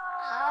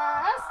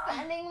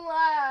 Sending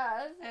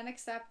love. And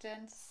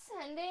acceptance.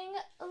 Sending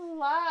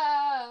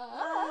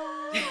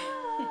love.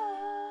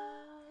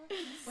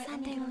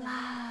 Sending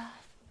love.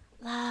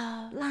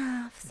 Love.